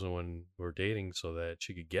liked those when we were dating, so that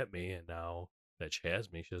she could get me, and now that she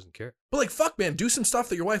has me, she doesn't care. But like, fuck, man, do some stuff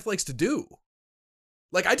that your wife likes to do.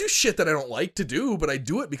 Like, I do shit that I don't like to do, but I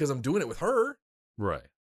do it because I'm doing it with her. Right.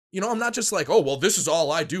 I'm not just like, oh, well, this is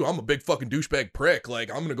all I do. I'm a big fucking douchebag prick. Like,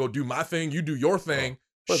 I'm going to go do my thing. You do your thing.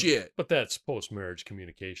 Shit. But that's post-marriage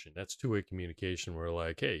communication. That's two-way communication where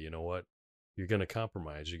like, hey, you know what? You're going to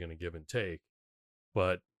compromise. You're going to give and take.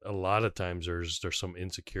 But a lot of times there's some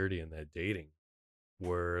insecurity in that dating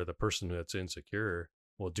where the person that's insecure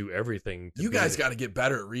will do everything. You guys got to get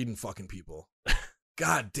better at reading fucking people.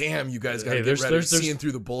 God damn, you guys got to get better at seeing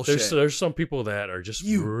through the bullshit. There's some people that are just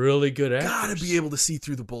really good actors. Got to be able to see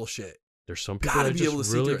through the bullshit. There's some people that are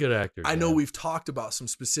just really good actors. I know we've talked about some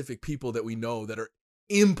specific people that we know that are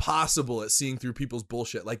impossible at seeing through people's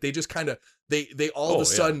bullshit. Like they just kind of, they all of a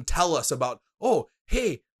sudden tell us about, oh,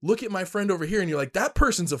 hey, look at my friend over here. And you're like, that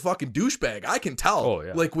person's a fucking douchebag. I can tell. Oh,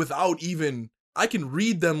 yeah. Like without even, I can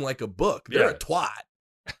read them like a book. They're a twat.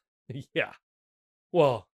 Yeah.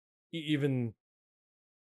 Well, even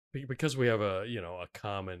because we have a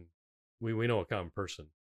common, we know a common person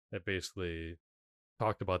that basically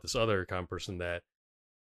talked about this other common person that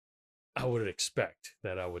I would expect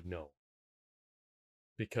that I would know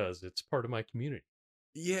because it's part of my community.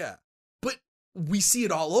 Yeah. But we see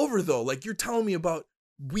it all over though. Like you're telling me about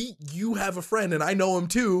you have a friend and I know him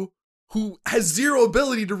too who has zero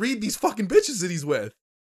ability to read these fucking bitches that he's with.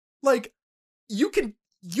 Like you can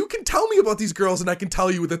tell me about these girls and I can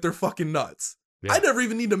tell you that they're fucking nuts. Yeah. I never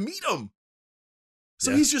even need to meet them.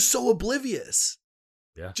 So he's just so oblivious.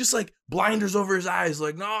 Yeah. Just like blinders over his eyes.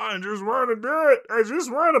 Like, no, I just want to do it. I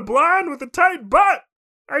just want a blonde with a tight butt.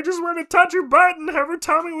 I just want to touch her butt and have her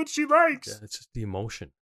tell me what she likes. Yeah, it's just the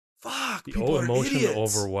emotion. Fuck, the people are emotion idiots.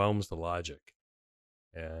 Overwhelms the logic.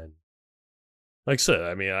 And like I said,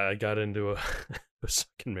 I mean, I got into a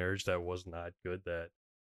second marriage that was not good. That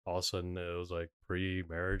all of a sudden it was like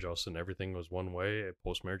pre-marriage, all of a sudden everything was one way.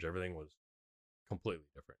 Post-marriage, everything was completely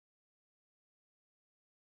different.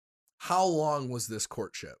 How long was this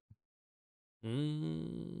courtship? I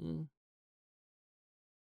don't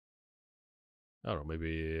know,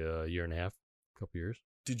 maybe a year and a half, a couple years.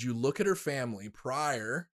 Did you look at her family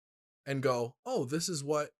prior and go, oh, this is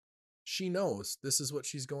what she knows. This is what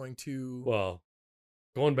she's going to... Well,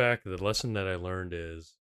 going back, the lesson that I learned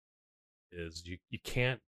is you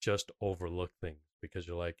can't just overlook things because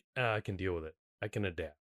you're like, I can deal with it. I can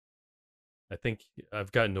adapt. I think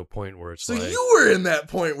I've gotten to a point where it's so like... So you were in that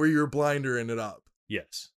point where you were blindering it up.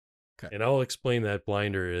 Yes. Okay. And I'll explain that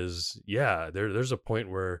blinder is, there's a point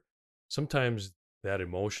where sometimes that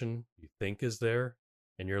emotion you think is there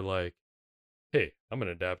and you're like, hey, I'm an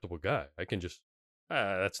adaptable guy. I can just,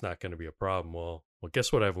 that's not going to be a problem. Well,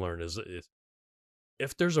 guess what I've learned is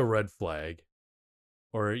if there's a red flag,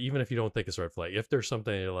 or even if you don't think it's a red flag, if there's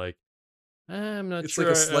something you're like, I'm not it's sure.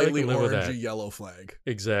 It's like a slightly orangey yellow flag.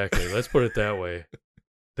 Exactly. Let's put it that way.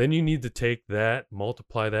 Then you need to take that,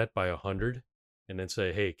 multiply that by 100, and then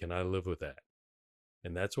say, hey, can I live with that?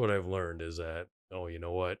 And that's what I've learned is that, oh, you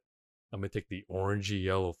know what? I'm going to take the orangey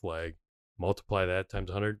yellow flag, multiply that times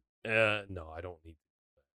 100. No, I don't need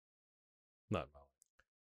that. Not valid.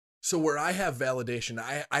 So where I have validation,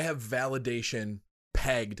 I have validation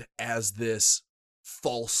pegged as this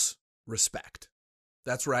false respect.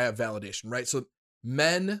 That's where I have validation, right? So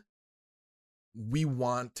men, we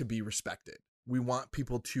want to be respected. We want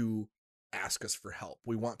people to ask us for help.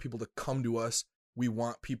 We want people to come to us. We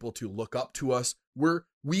want people to look up to us.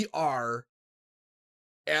 We are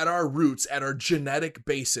at our roots, at our genetic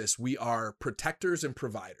basis, we are protectors and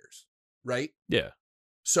providers, right? Yeah.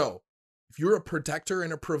 So if you're a protector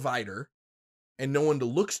and a provider and no one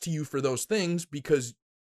looks to you for those things because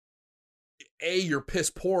A, you're piss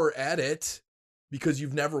poor at it because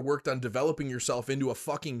you've never worked on developing yourself into a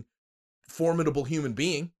fucking formidable human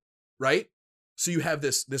being, right? So you have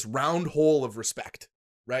this round hole of respect,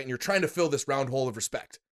 right? And you're trying to fill this round hole of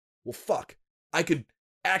respect. Well, fuck. I could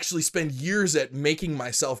actually spend years at making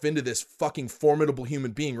myself into this fucking formidable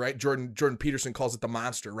human being, right? Jordan Peterson calls it the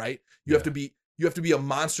monster, right? You have to be a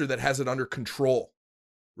monster that has it under control,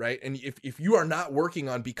 right? And if you are not working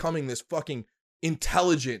on becoming this fucking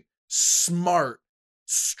intelligent, smart,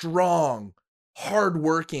 strong,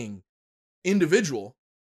 hardworking individual,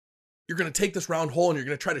 you're going to take this round hole and you're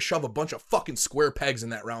going to try to shove a bunch of fucking square pegs in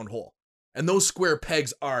that round hole. And those square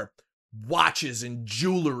pegs are watches and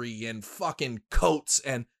jewelry and fucking coats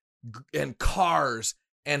and cars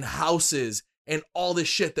and houses and all this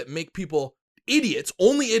shit that make people idiots.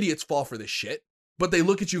 Only idiots fall for this shit. But they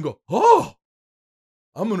look at you and go, oh,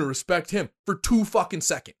 I'm going to respect him for 2 fucking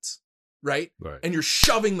seconds. Right? And you're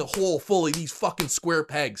shoving the hole full of these fucking square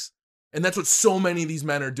pegs. And that's what so many of these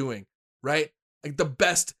men are doing. Right? Like the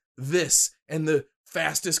best this and the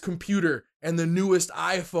fastest computer and the newest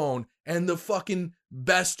iPhone and the fucking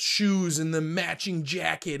best shoes and the matching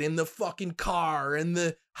jacket and the fucking car and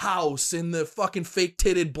the house and the fucking fake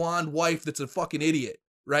titted blonde wife that's a fucking idiot,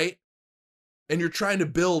 right? And you're trying to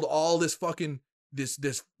build all this fucking this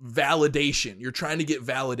validation. You're trying to get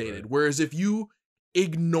validated. Right. Whereas if you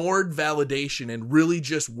ignored validation and really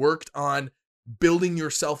just worked on building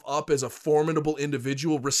yourself up as a formidable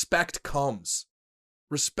individual, respect comes.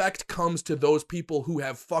 Respect comes to those people who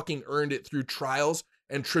have fucking earned it through trials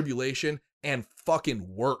and tribulation and fucking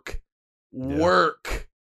work. Yeah. Work.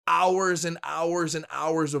 Hours and hours and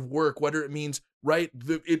hours of work, whether it means, right,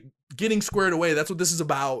 getting squared away. That's what this is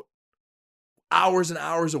about. Hours and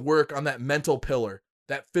hours of work on that mental pillar,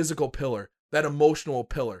 that physical pillar, that emotional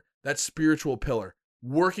pillar, that spiritual pillar.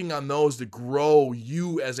 Working on those to grow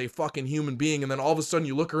you as a fucking human being. And then all of a sudden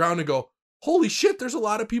you look around and go, holy shit, there's a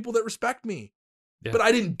lot of people that respect me. Yeah. But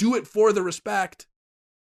I didn't do it for the respect.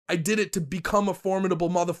 I did it to become a formidable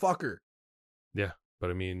motherfucker. Yeah, but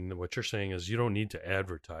I mean, what you're saying is you don't need to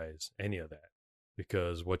advertise any of that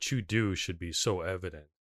because what you do should be so evident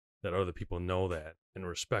that other people know that and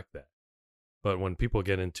respect that. But when people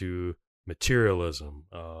get into materialism,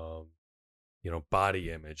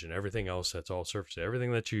 body image and everything else that's all surface,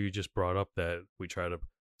 everything that you just brought up that we try to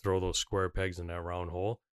throw those square pegs in that round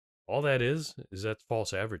hole, all that is that's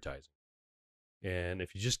false advertising. And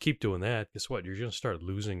if you just keep doing that, guess what? You're going to start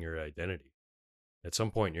losing your identity. At some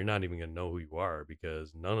point, you're not even going to know who you are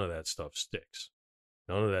because none of that stuff sticks.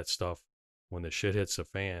 None of that stuff, when the shit hits the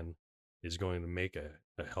fan, is going to make a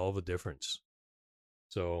hell of a difference.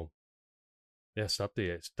 So, yeah, stop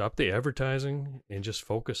the advertising and just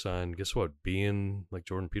focus on, guess what? Being, like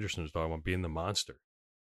Jordan Peterson was talking about, being the monster.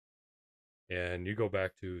 And you go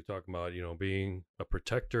back to talking about, being a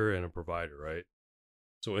protector and a provider, right?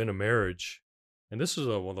 So in a marriage, and this is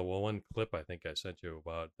the one clip I think I sent you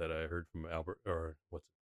about that I heard from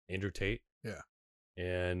Andrew Tate. Yeah.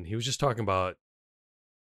 And he was just talking about,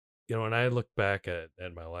 and I look back at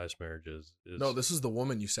my last marriages. No, this is the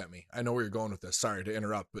woman you sent me. I know where you're going with this. Sorry to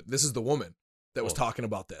interrupt, but this is the woman that was talking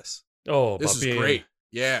about this. Oh, this is great.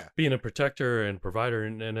 Yeah. Being a protector and provider.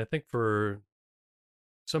 And I think for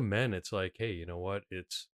some men, it's like, hey, you know what? You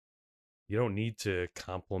don't need to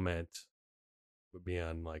compliment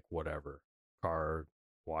beyond like whatever. Car,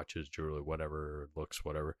 watches, jewelry, whatever, looks,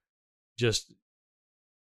 whatever. Just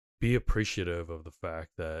be appreciative of the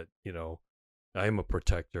fact that, I am a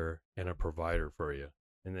protector and a provider for you.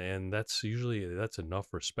 And that's enough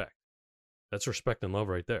respect. That's respect and love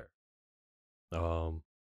right there.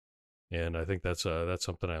 And I think that's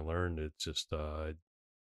something I learned. It just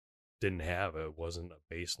didn't have. It wasn't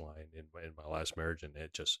a baseline in my last marriage, and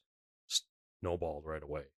it just snowballed right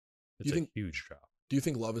away. It's a huge drop. Do you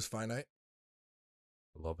think love is finite?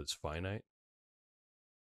 Love is finite.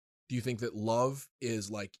 Do you think that love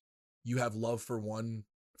is like you have love for one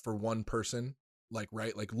person, like,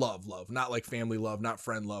 right? Like love, not like family love, not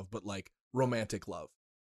friend love, but like romantic love.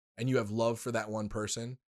 And you have love for that one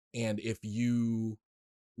person. And if you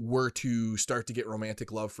were to start to get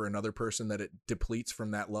romantic love for another person, that it depletes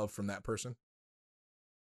from that love from that person?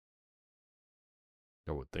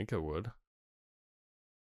 I would think it would.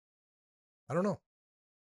 I don't know.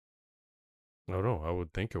 No, I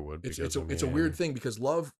would think it would. It's a weird thing because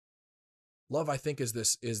love, I think, is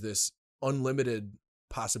this unlimited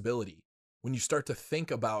possibility. When you start to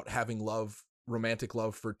think about having love, romantic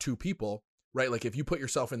love for two people, right? Like if you put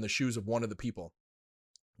yourself in the shoes of one of the people,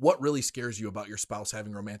 what really scares you about your spouse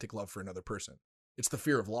having romantic love for another person? It's the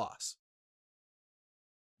fear of loss.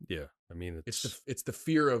 Yeah, I mean, it's the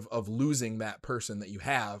fear of losing that person that you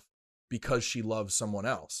have because she loves someone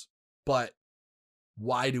else. But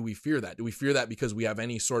why do we fear that? Do we fear that because we have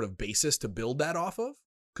any sort of basis to build that off of?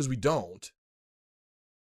 Because we don't.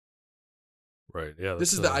 Right. Yeah.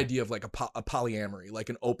 This is the idea of like a polyamory, like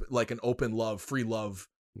an open love, free love,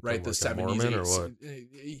 right? The 70s, Mormon or what?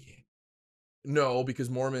 No, because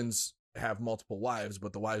Mormons have multiple wives,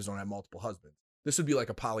 but the wives don't have multiple husbands. This would be like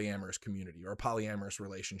a polyamorous community or a polyamorous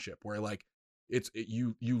relationship where like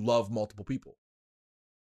you love multiple people.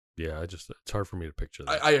 Yeah, it's hard for me to picture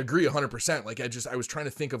that. I agree 100%. Like I was trying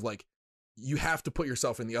to think of like, you have to put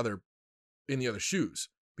yourself in the other shoes,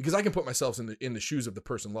 because I can put myself in the shoes of the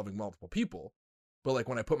person loving multiple people, but like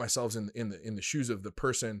when I put myself in the shoes of the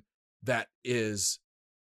person that is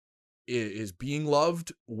being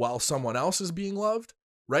loved while someone else is being loved,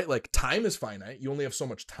 right? Like time is finite. You only have so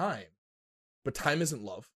much time, but time isn't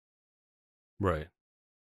love. Right.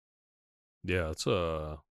 Yeah, that's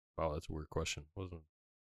a weird question. Wasn't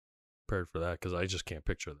prepared for that because I just can't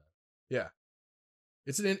picture that. Yeah.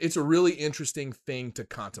 It's a really interesting thing to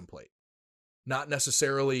contemplate. Not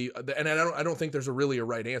necessarily, and I don't think there's really a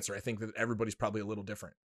right answer. I think that everybody's probably a little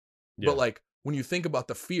different. Yeah. But like when you think about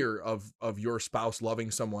the fear of your spouse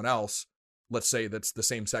loving someone else, let's say that's the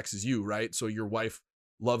same sex as you, right? So your wife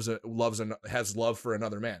has love for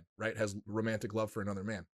another man, right? Has romantic love for another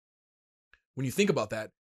man. When you think about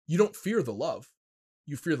that, you don't fear the love,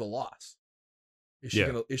 you fear the loss. Is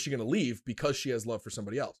she gonna leave because she has love for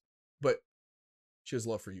somebody else? But she has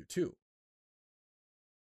love for you too.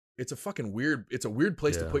 It's a weird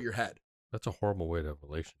place to put your head. That's a horrible way to have a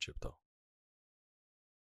relationship, though.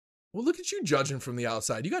 Well, look at you judging from the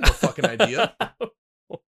outside. You got no fucking idea.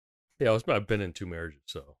 Yeah, I've been in 2 marriages,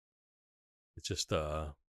 so it's just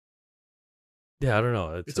I don't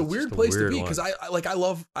know. It's a weird place to be because I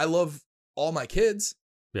love all my kids.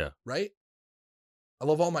 Yeah. Right? I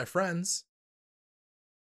love all my friends.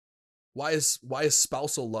 Why is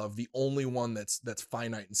spousal love the only one that's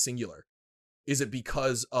finite and singular? Is it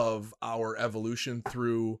because of our evolution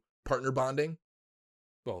through partner bonding?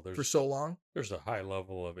 Well, for so long? There's a high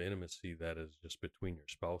level of intimacy that is just between your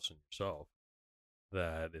spouse and yourself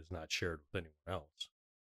that is not shared with anyone else.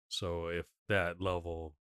 So if that level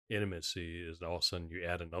of intimacy is all of a sudden you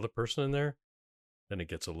add another person in there, then it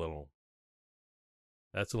gets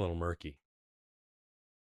that's a little murky.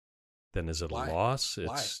 Then is it Why? a loss?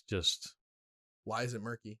 Why? It's just... Why is it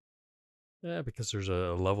murky? Yeah, because there's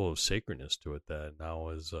a level of sacredness to it that now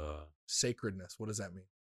is... Sacredness, what does that mean?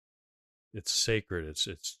 It's sacred.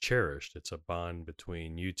 It's cherished. It's a bond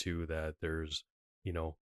between you two that there's,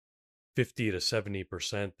 50 to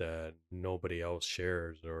 70% that nobody else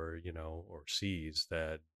shares or sees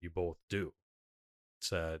that you both do.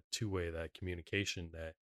 It's a two-way, that communication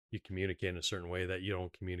that you communicate in a certain way that you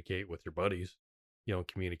don't communicate with your buddies. You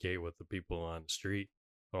don't communicate with the people on the street,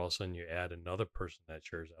 but all of a sudden you add another person that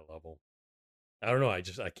shares that level. I don't know. I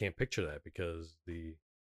can't picture that because I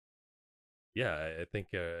think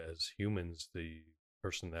as humans, the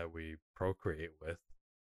person that we procreate with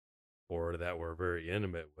or that we're very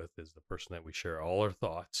intimate with is the person that we share all our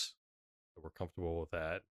thoughts, that we're comfortable with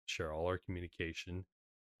that, share all our communication,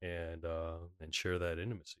 and share that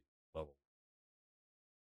intimacy level.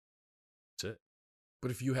 That's it. But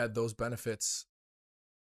if you had those benefits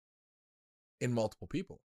in multiple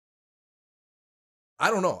people, I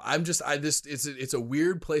don't know. It's a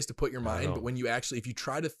weird place to put your mind. But when you if you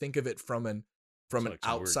try to think of it from an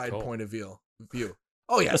outside point of view.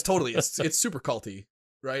 Oh yeah, it's super culty,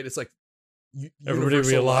 right? It's like everybody will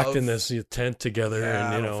be locked in this tent together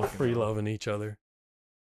Yeah, and free loving each other.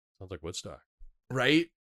 Sounds like Woodstock, right?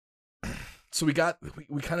 So we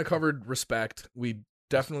kind of covered respect. We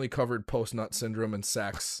definitely covered post-nut syndrome and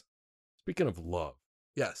sex. Speaking of love,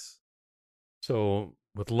 yes. So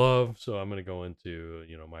with love, I'm going to go into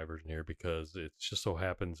my version here because it just so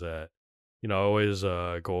happens that I always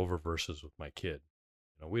go over verses with my kid.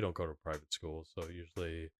 We don't go to private school, so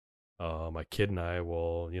usually my kid and I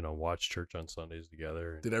will watch church on Sundays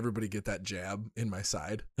together. Did everybody get that jab in my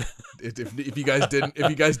side? if you guys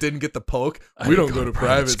didn't get the poke, we don't go to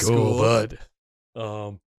private school,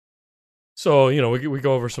 bud. So we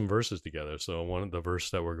go over some verses together. So one of the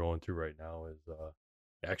verses that we're going through right now is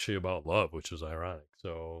actually about love, which is ironic.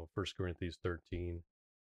 So 1 Corinthians 13,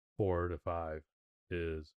 4-5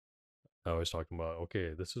 is always talking about,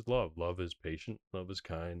 okay, this is love. Love is patient. Love is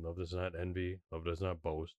kind. Love does not envy. Love does not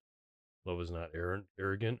boast. Love is not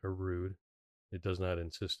arrogant or rude. It does not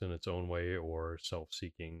insist in its own way or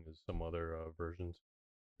self-seeking, as some other versions.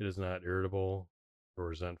 It is not irritable or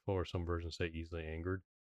resentful, or some versions say easily angered.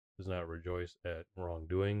 Does not rejoice at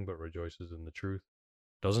wrongdoing, but rejoices in the truth.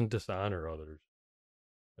 Doesn't dishonor others.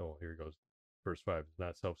 Oh, here it goes. Verse 5. Is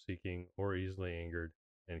not self-seeking or easily angered,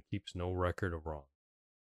 and keeps no record of wrong.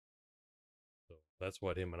 So that's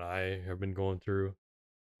what him and I have been going through.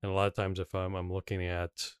 And a lot of times if I'm looking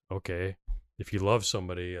at, okay, if you love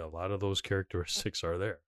somebody, a lot of those characteristics are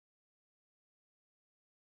there.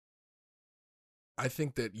 I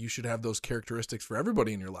think that you should have those characteristics for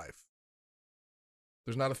everybody in your life.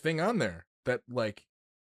 There's not a thing on there that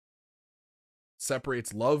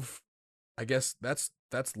separates love. I guess that's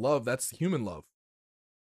love. That's human love.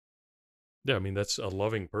 Yeah, I mean, that's a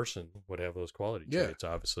loving person would have those quality traits,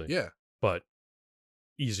 obviously. Yeah. But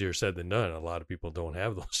easier said than done. A lot of people don't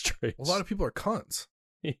have those traits. A lot of people are cunts.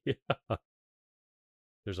 Yeah.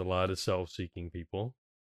 There's a lot of self-seeking people.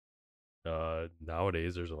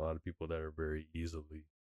 Nowadays, there's a lot of people that are very easily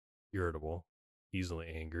irritable, easily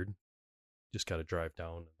angered. Just got to drive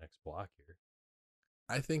down the next block here.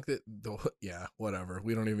 I think that whatever.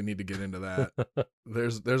 We don't even need to get into that.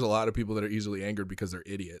 There's a lot of people that are easily angered because they're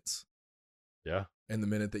idiots. Yeah. And the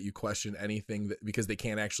minute that you question anything because they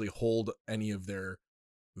can't actually hold any of their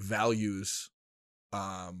values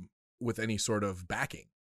with any sort of backing,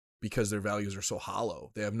 because their values are so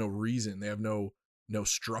hollow. They have no reason. They have no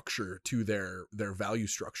structure to their value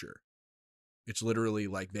structure. It's literally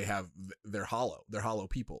like they're hollow. They're hollow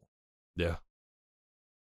people. Yeah.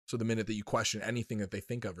 So the minute that you question anything that they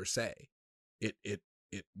think of or say, it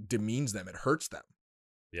demeans them. It hurts them.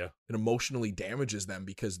 Yeah. It emotionally damages them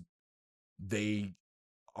because they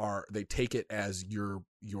take it as you're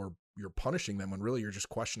punishing them when really you're just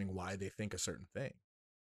questioning why they think a certain thing.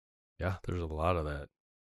 Yeah, there's a lot of that,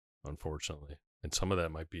 unfortunately. And some of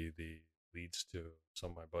that might be leads to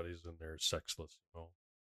some of my buddies in their sexless,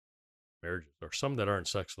 marriages, or some that aren't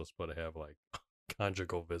sexless but have like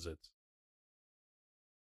conjugal visits.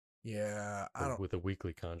 Yeah, with a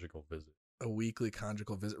weekly conjugal visit. A weekly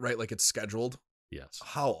conjugal visit, right? Like it's scheduled. Yes.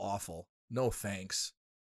 How awful. No thanks.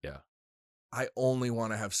 Yeah. I only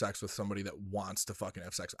want to have sex with somebody that wants to fucking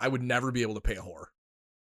have sex. I would never be able to pay a whore.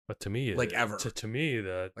 But to me, like ever. To me,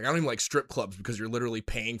 that like I don't even like strip clubs because you're literally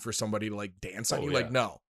paying for somebody to like dance on you. Yeah. Like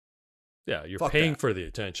no. Yeah, you're Fuck paying that. for the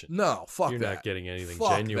attention. No, fuck You're that. not getting anything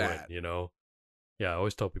Fuck genuine, that. Yeah, I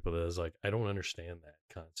always tell people that it's like, I don't understand that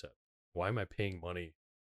concept. Why am I paying money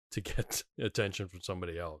to get attention from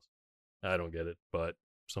somebody else? I don't get it, but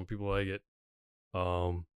some people like it.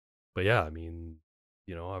 But yeah, I mean,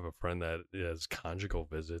 I have a friend that has conjugal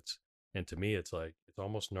visits, and to me, it's like, it's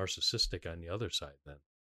almost narcissistic on the other side then.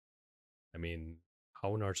 I mean, how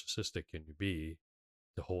narcissistic can you be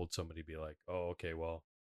to hold somebody be like, oh, okay, well,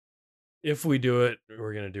 if we do it,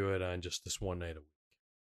 we're going to do it on just this one night a week,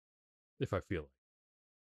 if I feel like.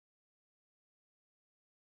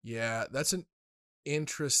 Yeah, that's an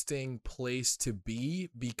interesting place to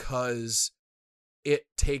be because it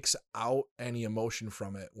takes out any emotion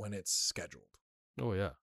from it when it's scheduled. Oh,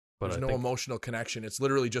 yeah. But there's no emotional connection. It's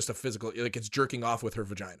literally just a physical, like it's jerking off with her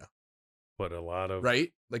vagina. But a lot of...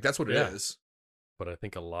 Right? Like that's what it is. But I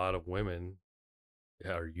think a lot of women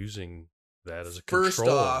are using that as a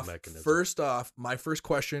control mechanism. First off, my first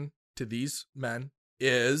question to these men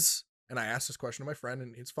is, and I asked this question to my friend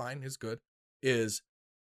and it's fine, it's good, is,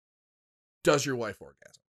 does your wife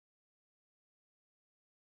orgasm?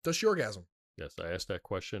 Does she orgasm? Yes, I asked that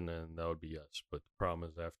question and that would be yes. But the problem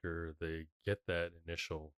is after they get that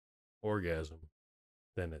initial orgasm,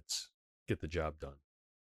 then it's get the job done.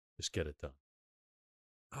 Just get it done.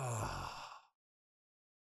 Oh.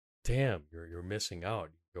 Damn, you're missing out.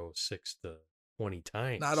 You go 6 to 20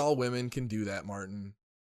 times. Not all women can do that, Martin.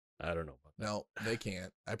 I don't know about that. No, they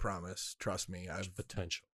can't. I promise. Trust me. I've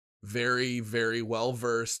potential. Very, very well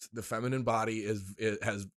versed. The feminine body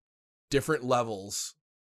has different levels.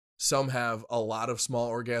 Some have a lot of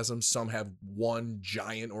small orgasms. Some have one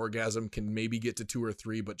giant orgasm, can maybe get to 2 or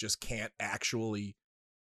 3, but just can't actually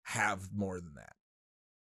have more than that.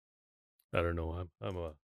 I don't know.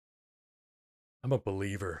 I'm a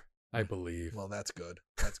believer. I believe. Well, that's good.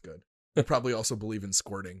 That's good. You probably also believe in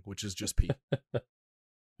squirting, which is just pee.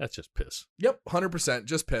 That's just piss. Yep, 100%.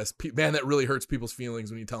 Just piss. Man, that really hurts people's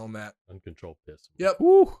feelings when you tell them that. Uncontrolled piss. Yep.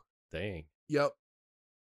 Woo. Dang. Yep.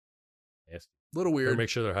 Nasty. Little weird. Better make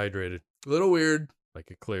sure they're hydrated. Little weird. Like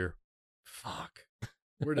it clear. Fuck.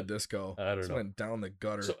 Where did this go? I don't know. Went down the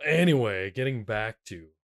gutter. So anyway, getting back to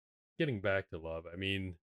love. I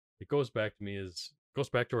mean, it goes back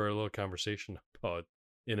to our little conversation about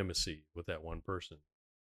intimacy with that one person.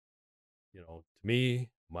 To me,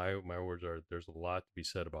 my words are, there's a lot to be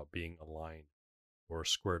said about being aligned or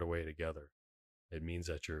squared away together. It means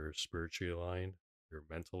that you're spiritually aligned, you're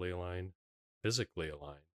mentally aligned, physically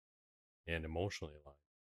aligned, and emotionally aligned.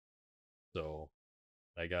 So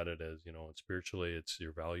I got it as, spiritually, it's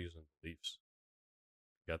your values and beliefs.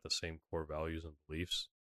 You got the same core values and beliefs.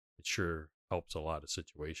 It sure helps a lot of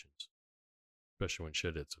situations, especially when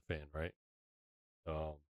shit hits a fan, right?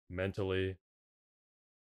 Mentally,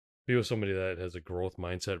 be with somebody that has a growth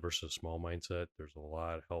mindset versus a small mindset. There's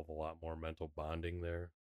hell of a lot more mental bonding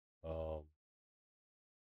there.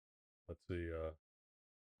 Let's see.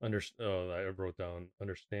 I wrote down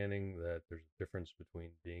understanding that there's a difference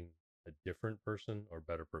between being a different person or a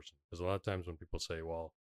better person. Because a lot of times when people say,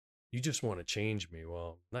 well, you just want to change me.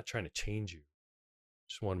 Well, I'm not trying to change you. I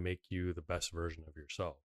just want to make you the best version of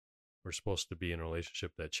yourself. We're supposed to be in a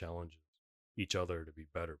relationship that challenges each other to be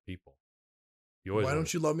better people. You always Why wanna-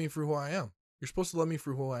 don't you love me for who I am? You're supposed to love me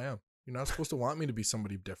for who I am. You're not supposed to want me to be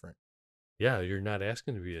somebody different. Yeah, you're not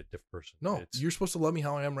asking to be a different person. No, you're supposed to love me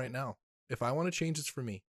how I am right now. If I want to change, it's for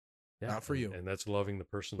me, not for you. And that's loving the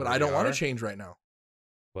person. But that I don't they want are, to change right now.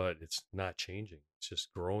 But it's not changing. It's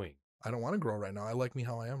just growing. I don't want to grow right now. I like me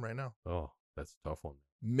how I am right now. Oh, that's a tough one.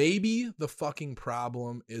 Maybe the fucking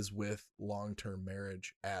problem is with long-term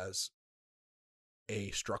marriage as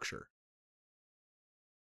a structure.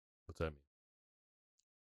 What's that mean?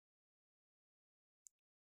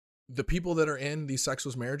 The people that are in these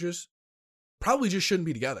sexless marriages probably just shouldn't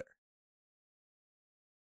be together.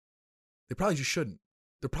 They probably just shouldn't.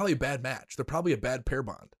 They're probably a bad match. They're probably a bad pair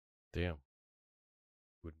bond. Damn.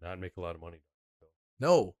 Would not make a lot of money.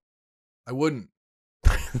 No, I wouldn't.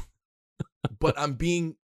 But I'm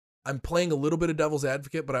playing a little bit of devil's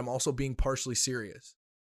advocate, but I'm also being partially serious.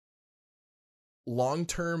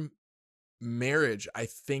 Long-term marriage, I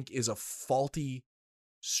think, is a faulty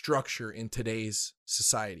structure in today's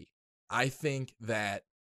society. I think that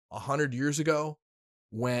 100 years ago,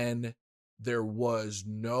 when there was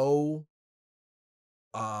no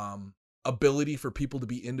ability for people to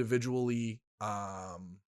be individually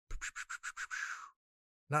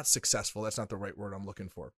not successful, that's not the right word I'm looking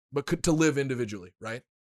for, but to live individually, right?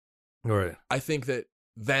 All right. I think that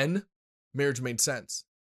then marriage made sense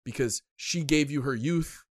because she gave you her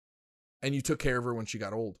youth and you took care of her when she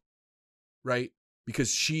got old, right? Because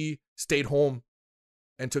she stayed home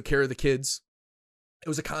and took care of the kids. It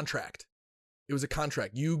was a contract. It was a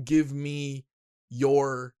contract. You give me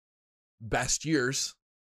your best years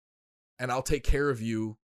and I'll take care of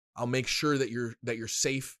you. I'll make sure that you're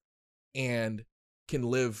safe and can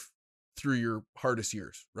live through your hardest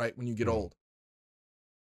years, right? When you get old.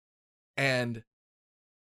 And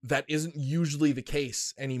that isn't usually the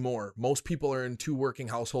case anymore. Most people are in two working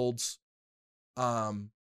households. I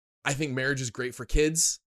think marriage is great for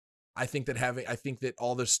kids. I think that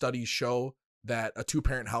all the studies show that a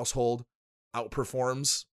 2-parent household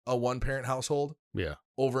outperforms a 1-parent household. Yeah.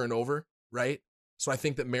 Over and over, right? So I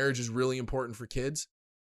think that marriage is really important for kids.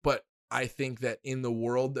 But I think that in the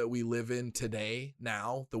world that we live in today,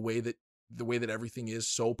 now, the way that everything is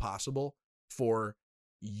so possible for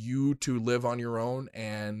you to live on your own,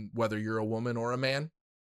 and whether you're a woman or a man,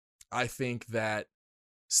 I think that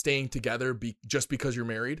staying together just because you're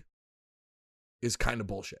married is kind of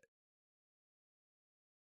bullshit.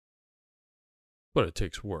 But it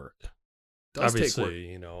takes work. Does Obviously, take work.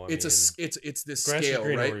 you know, It's this grass is scale,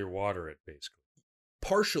 greener right? where you water it, basically.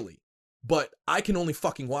 Partially, but I can only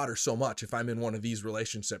fucking water so much if I'm in one of these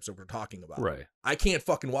relationships that we're talking about. Right. I can't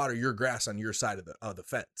fucking water your grass on your side of the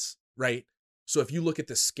fence, right? So if you look at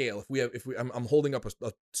this scale, I'm holding up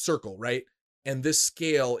a circle, right? And this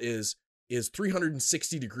scale is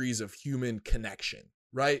 360 degrees of human connection,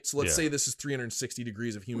 right? So let's say this is 360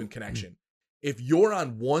 degrees of human connection. If you're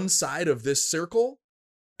on one side of this circle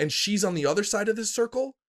and she's on the other side of this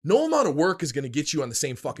circle, no amount of work is going to get you on the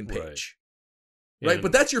same fucking page. Right?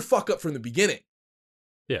 But that's your fuck up from the beginning.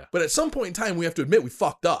 Yeah. But at some point in time, we have to admit we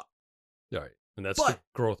fucked up. Right. And that's the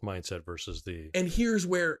growth mindset versus the... And here's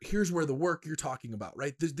where the work you're talking about,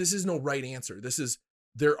 right? This is no right answer.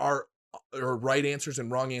 There are right answers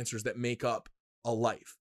and wrong answers that make up a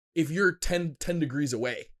life. If you're 10 degrees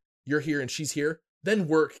away, you're here and she's here, then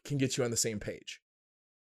work can get you on the same page.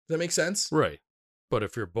 Does that make sense? Right. But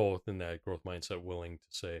if you're both in that growth mindset, willing to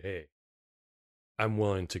say, hey, I'm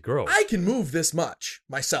willing to grow. I can move this much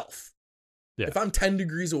myself. Yeah. If I'm 10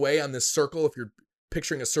 degrees away on this circle, if you're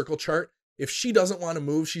picturing a circle chart, if she doesn't want to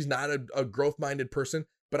move, she's not a growth-minded person,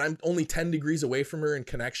 but I'm only 10 degrees away from her in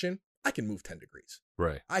connection, I can move 10 degrees.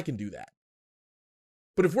 Right. I can do that.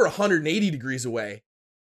 But if we're 180 degrees away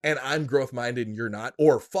and I'm growth-minded and you're not,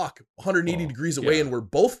 or 180 degrees away and we're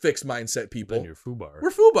both fixed mindset people, then you're foobar.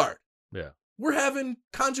 We're foobar. Yeah. We're having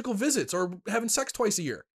conjugal visits or having sex twice a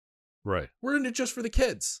year. Right. We're in it just for the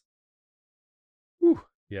kids. Whew.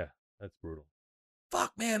 Yeah, that's brutal.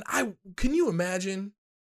 Fuck, man. Can you imagine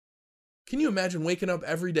waking up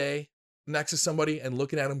every day next to somebody and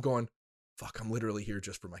looking at them going, fuck, I'm literally here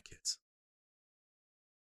just for my kids.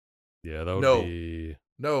 Yeah, that would be...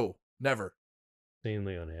 No, never.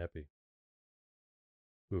 Insanely unhappy.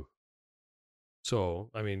 Ooh. So,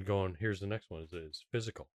 I mean, here's the next one, is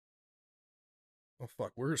physical. Oh,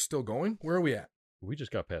 fuck, we're still going? Where are we at? We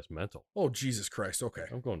just got past mental. Oh, Jesus Christ, okay.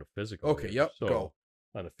 I'm going to physical. Okay, here. yep, So, go.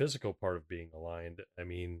 On the physical part of being aligned, I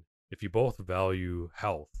mean, if you both value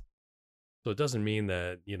health, so it doesn't mean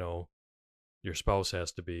that, your spouse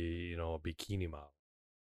has to be, a bikini model,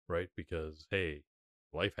 right? Because, hey,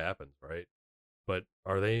 life happens, right? but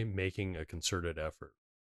are they making a concerted effort?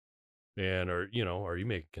 And are you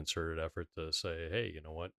making a concerted effort to say, hey, you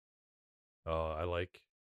know what? I like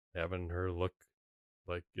having her look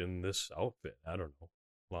like in this outfit. I don't know,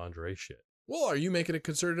 lingerie shit. Well, are you making a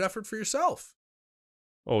concerted effort for yourself?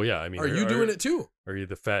 Oh yeah, I mean, Are you doing it too? Are you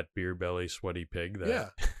the fat beer belly sweaty pig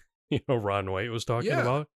that Yeah. Ron White was talking Yeah.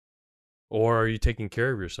 about? Or are you taking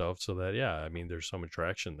care of yourself so that I mean, there's some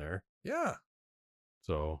attraction there. Yeah.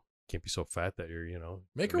 So can't be so fat that you're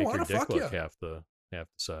Make her your wanna dick fuck look ya. half the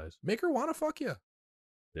size. Make her want to fuck you.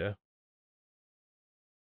 Yeah,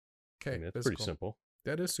 I Okay. mean, that's that's pretty cool. simple.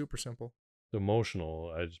 That is super simple.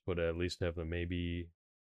 Emotional, I just put at least have the maybe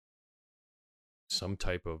some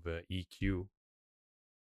type of EQ.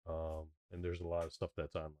 And there's a lot of stuff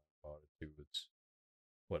that's online about it too. It's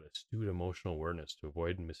astute emotional awareness to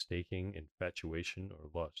avoid mistaking infatuation or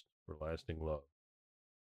lust for lasting love.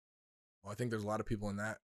 Well, I think there's a lot of people in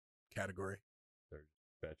that category. They're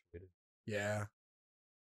infatuated. Yeah.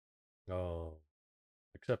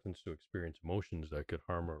 Acceptance to experience emotions that could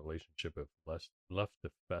harm a relationship if left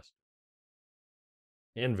to fester.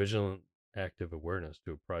 And vigilant active awareness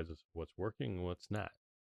to apprise us of what's working and what's not.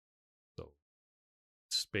 So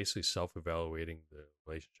it's basically self-evaluating the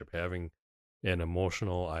relationship, having an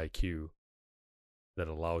emotional IQ that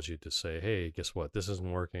allows you to say, hey, guess what? This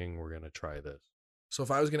isn't working. We're going to try this. So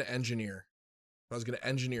if I was going to engineer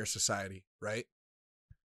society, right?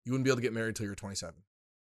 You wouldn't be able to get married till you're 27.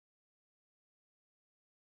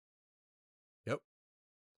 Yep.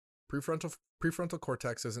 Prefrontal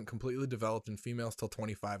cortex isn't completely developed in females till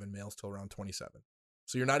 25 and males till around 27.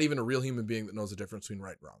 So you're not even a real human being that knows the difference between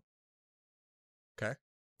right and wrong. Okay?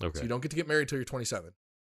 Okay. So you don't get to get married till you're 27.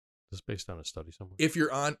 This is based on a study somewhere? If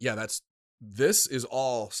you're on, this is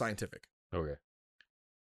all scientific. Okay.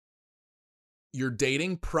 You're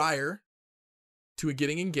dating prior to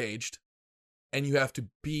getting engaged, and you have to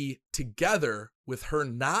be together with her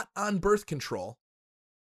not on birth control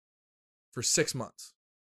for 6 months.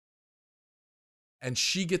 And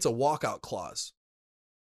she gets a walkout clause.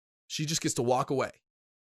 She just gets to walk away.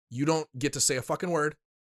 You don't get to say a fucking word.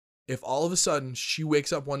 If all of a sudden she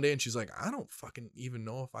wakes up one day and she's like, I don't fucking even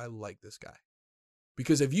know if I like this guy.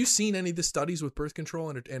 Because have you seen any of the studies with birth control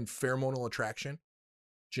and pheromonal attraction,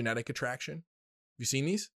 genetic attraction? Have you seen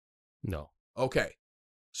these? No. Okay.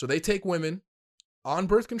 So they take women on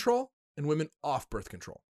birth control and women off birth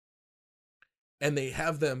control. And they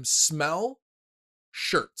have them smell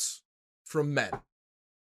shirts from men.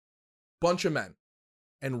 Bunch of men.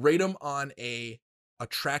 And rate them on a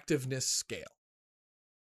attractiveness scale.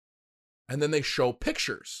 And then they show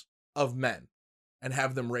pictures of men and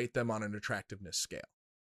have them rate them on an attractiveness scale.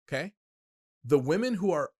 Okay? The women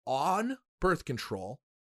who are on birth control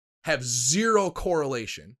have zero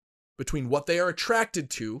correlation between what they are attracted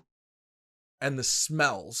to and the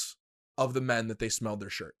smells of the men that they smelled their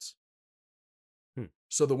shirts.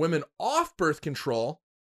 So the women off birth control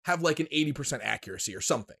have like an 80% accuracy or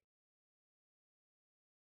something.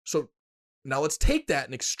 So now let's take that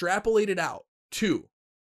and extrapolate it out to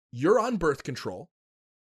you're on birth control,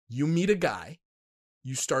 you meet a guy,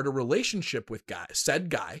 you start a relationship with said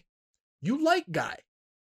guy, you like guy,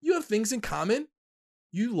 you have things in common,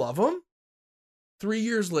 you love him. 3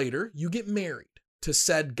 years later, you get married to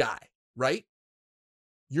said guy, right?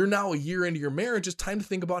 You're now a year into your marriage, it's time to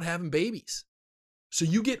think about having babies. So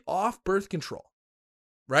you get off birth control,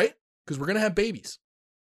 right? Because we're going to have babies.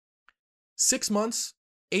 6 months,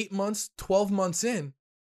 8 months, 12 months in,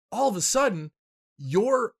 all of a sudden,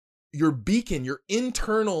 your beacon, your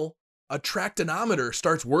internal attractinometer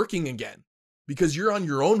starts working again because you're on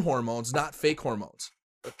your own hormones, not fake hormones.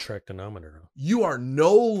 Attractinometer. You are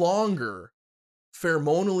no longer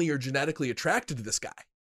pheromonally or genetically attracted to this guy.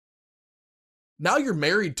 Now you're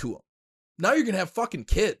married to him. Now you're going to have fucking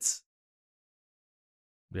kids.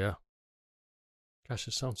 Yeah. Gosh,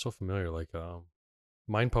 it sounds so familiar. Like,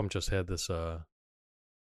 Mind Pump just had this,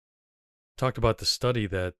 talked about the study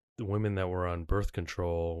that the women that were on birth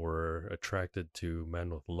control were attracted to men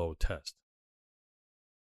with low test.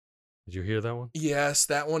 Did you hear that one? Yes,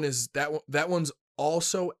 that one's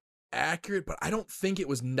also accurate, but I don't think it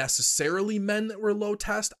was necessarily men that were low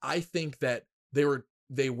test. I think that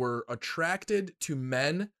they were attracted to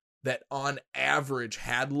men that on average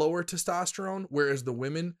had lower testosterone, whereas the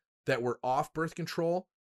women that were off birth control,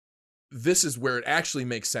 this is where it actually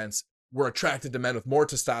makes sense, were attracted to men with more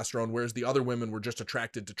testosterone, whereas the other women were just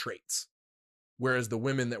attracted to traits. Whereas the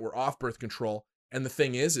women that were off birth control, and the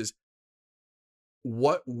thing is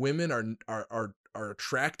what women are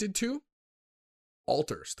attracted to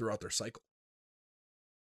alters throughout their cycle.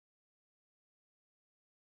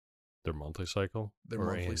 Their monthly cycle? Their Or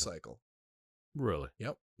monthly annual? cycle. Really?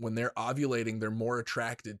 Yep. When they're ovulating, they're more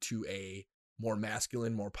attracted to a more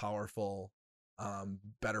masculine, more powerful,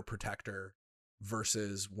 better protector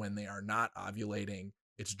versus when they are not ovulating,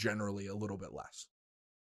 it's generally a little bit less.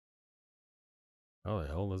 How the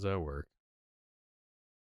hell does that work?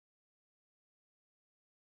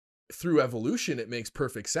 Through evolution, it makes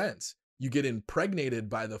perfect sense. You get impregnated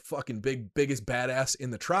by the fucking biggest badass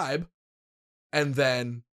in the tribe, and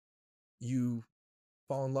then you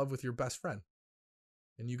fall in love with your best friend.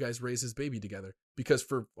 And you guys raise his baby together. Because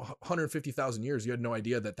for 150,000 years, you had no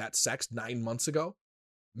idea that sex 9 months ago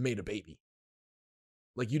made a baby.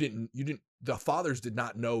 Like the fathers did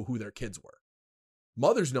not know who their kids were.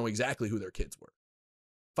 Mothers know exactly who their kids were.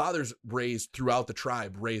 Fathers raised throughout the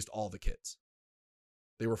tribe, raised all the kids.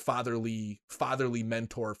 They were fatherly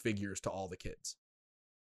mentor figures to all the kids.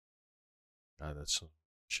 God, that's some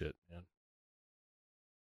shit, man.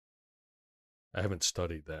 I haven't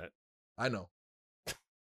studied that. I know.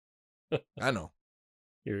 I know.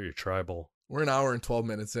 You're tribal. We're an hour and 12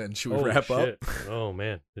 minutes in. Should we wrap up? Oh,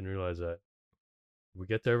 man. Didn't realize that. Did we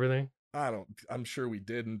get to everything? I'm sure we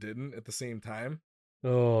did and didn't at the same time.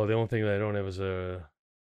 Oh, the only thing that I don't have is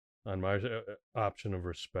on my option of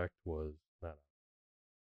respect was not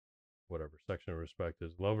whatever section of respect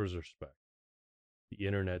is lovers respect. The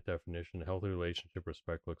internet definition, a healthy relationship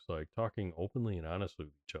respect looks like talking openly and honestly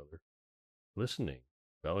with each other, listening,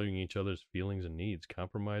 valuing each other's feelings and needs,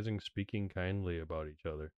 compromising, speaking kindly about each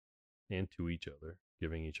other and to each other,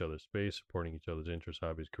 giving each other space, supporting each other's interests,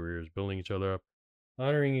 hobbies, careers, building each other up,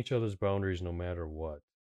 honoring each other's boundaries no matter what.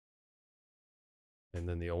 And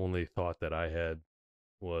then the only thought that I had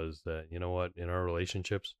was that, you know what, in our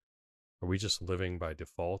relationships, are we just living by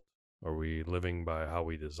default? Or are we living by how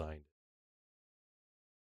we designed it?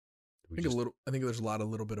 I think there's a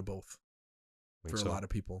little bit of both for a lot of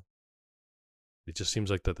people. It just seems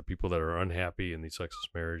like that the people that are unhappy in these sexless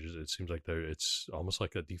marriages, it seems like it's almost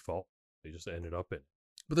like a default. They just ended up in it.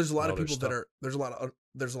 But there's a lot of people there's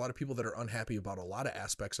a lot of people that are unhappy about a lot of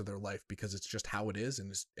aspects of their life because it's just how it is,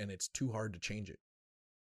 and it's too hard to change it.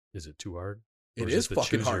 Is it too hard? It is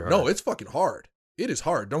fucking hard. No, it's fucking hard. It is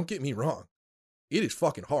hard. Don't get me wrong. It is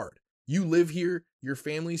fucking hard. You live here, your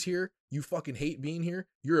family's here, you fucking hate being here.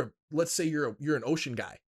 Let's say you're an ocean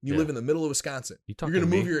guy. You live in the middle of Wisconsin. You're going to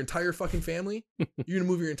move your entire fucking family? You're going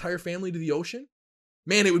to move your entire family to the ocean?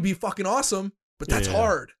 Man, it would be fucking awesome, but that's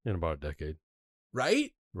hard. In about a decade.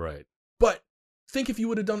 Right? Right. But think if you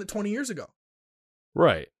would have done it 20 years ago.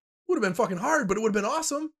 Right. Would have been fucking hard, but it would have been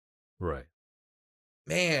awesome. Right.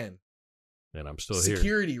 Man. And I'm still here.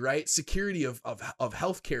 Security, right? Security of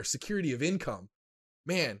healthcare, security of income.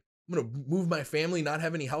 Man, I'm going to move my family, not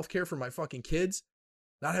have any healthcare for my fucking kids,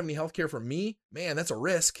 not have any healthcare for me. Man, that's a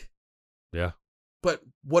risk. Yeah. But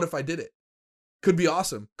what if I did it? Could be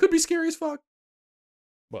awesome. Could be scary as fuck.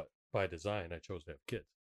 But by design, I chose to have kids.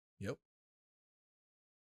 Yep.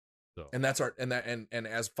 So. And that's and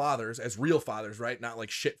as fathers, as real fathers, right? Not like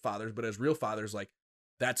shit fathers, but as real fathers, like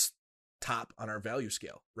that's top on our value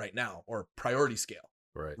scale right now, or priority scale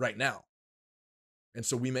right now. And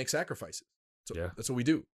so we make sacrifices. So that's what we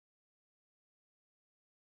do.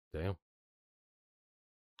 Damn.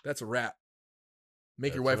 That's a wrap.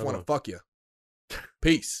 Make your wife want to fuck you.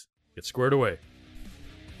 Peace. Get squared away.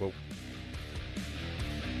 Whoa.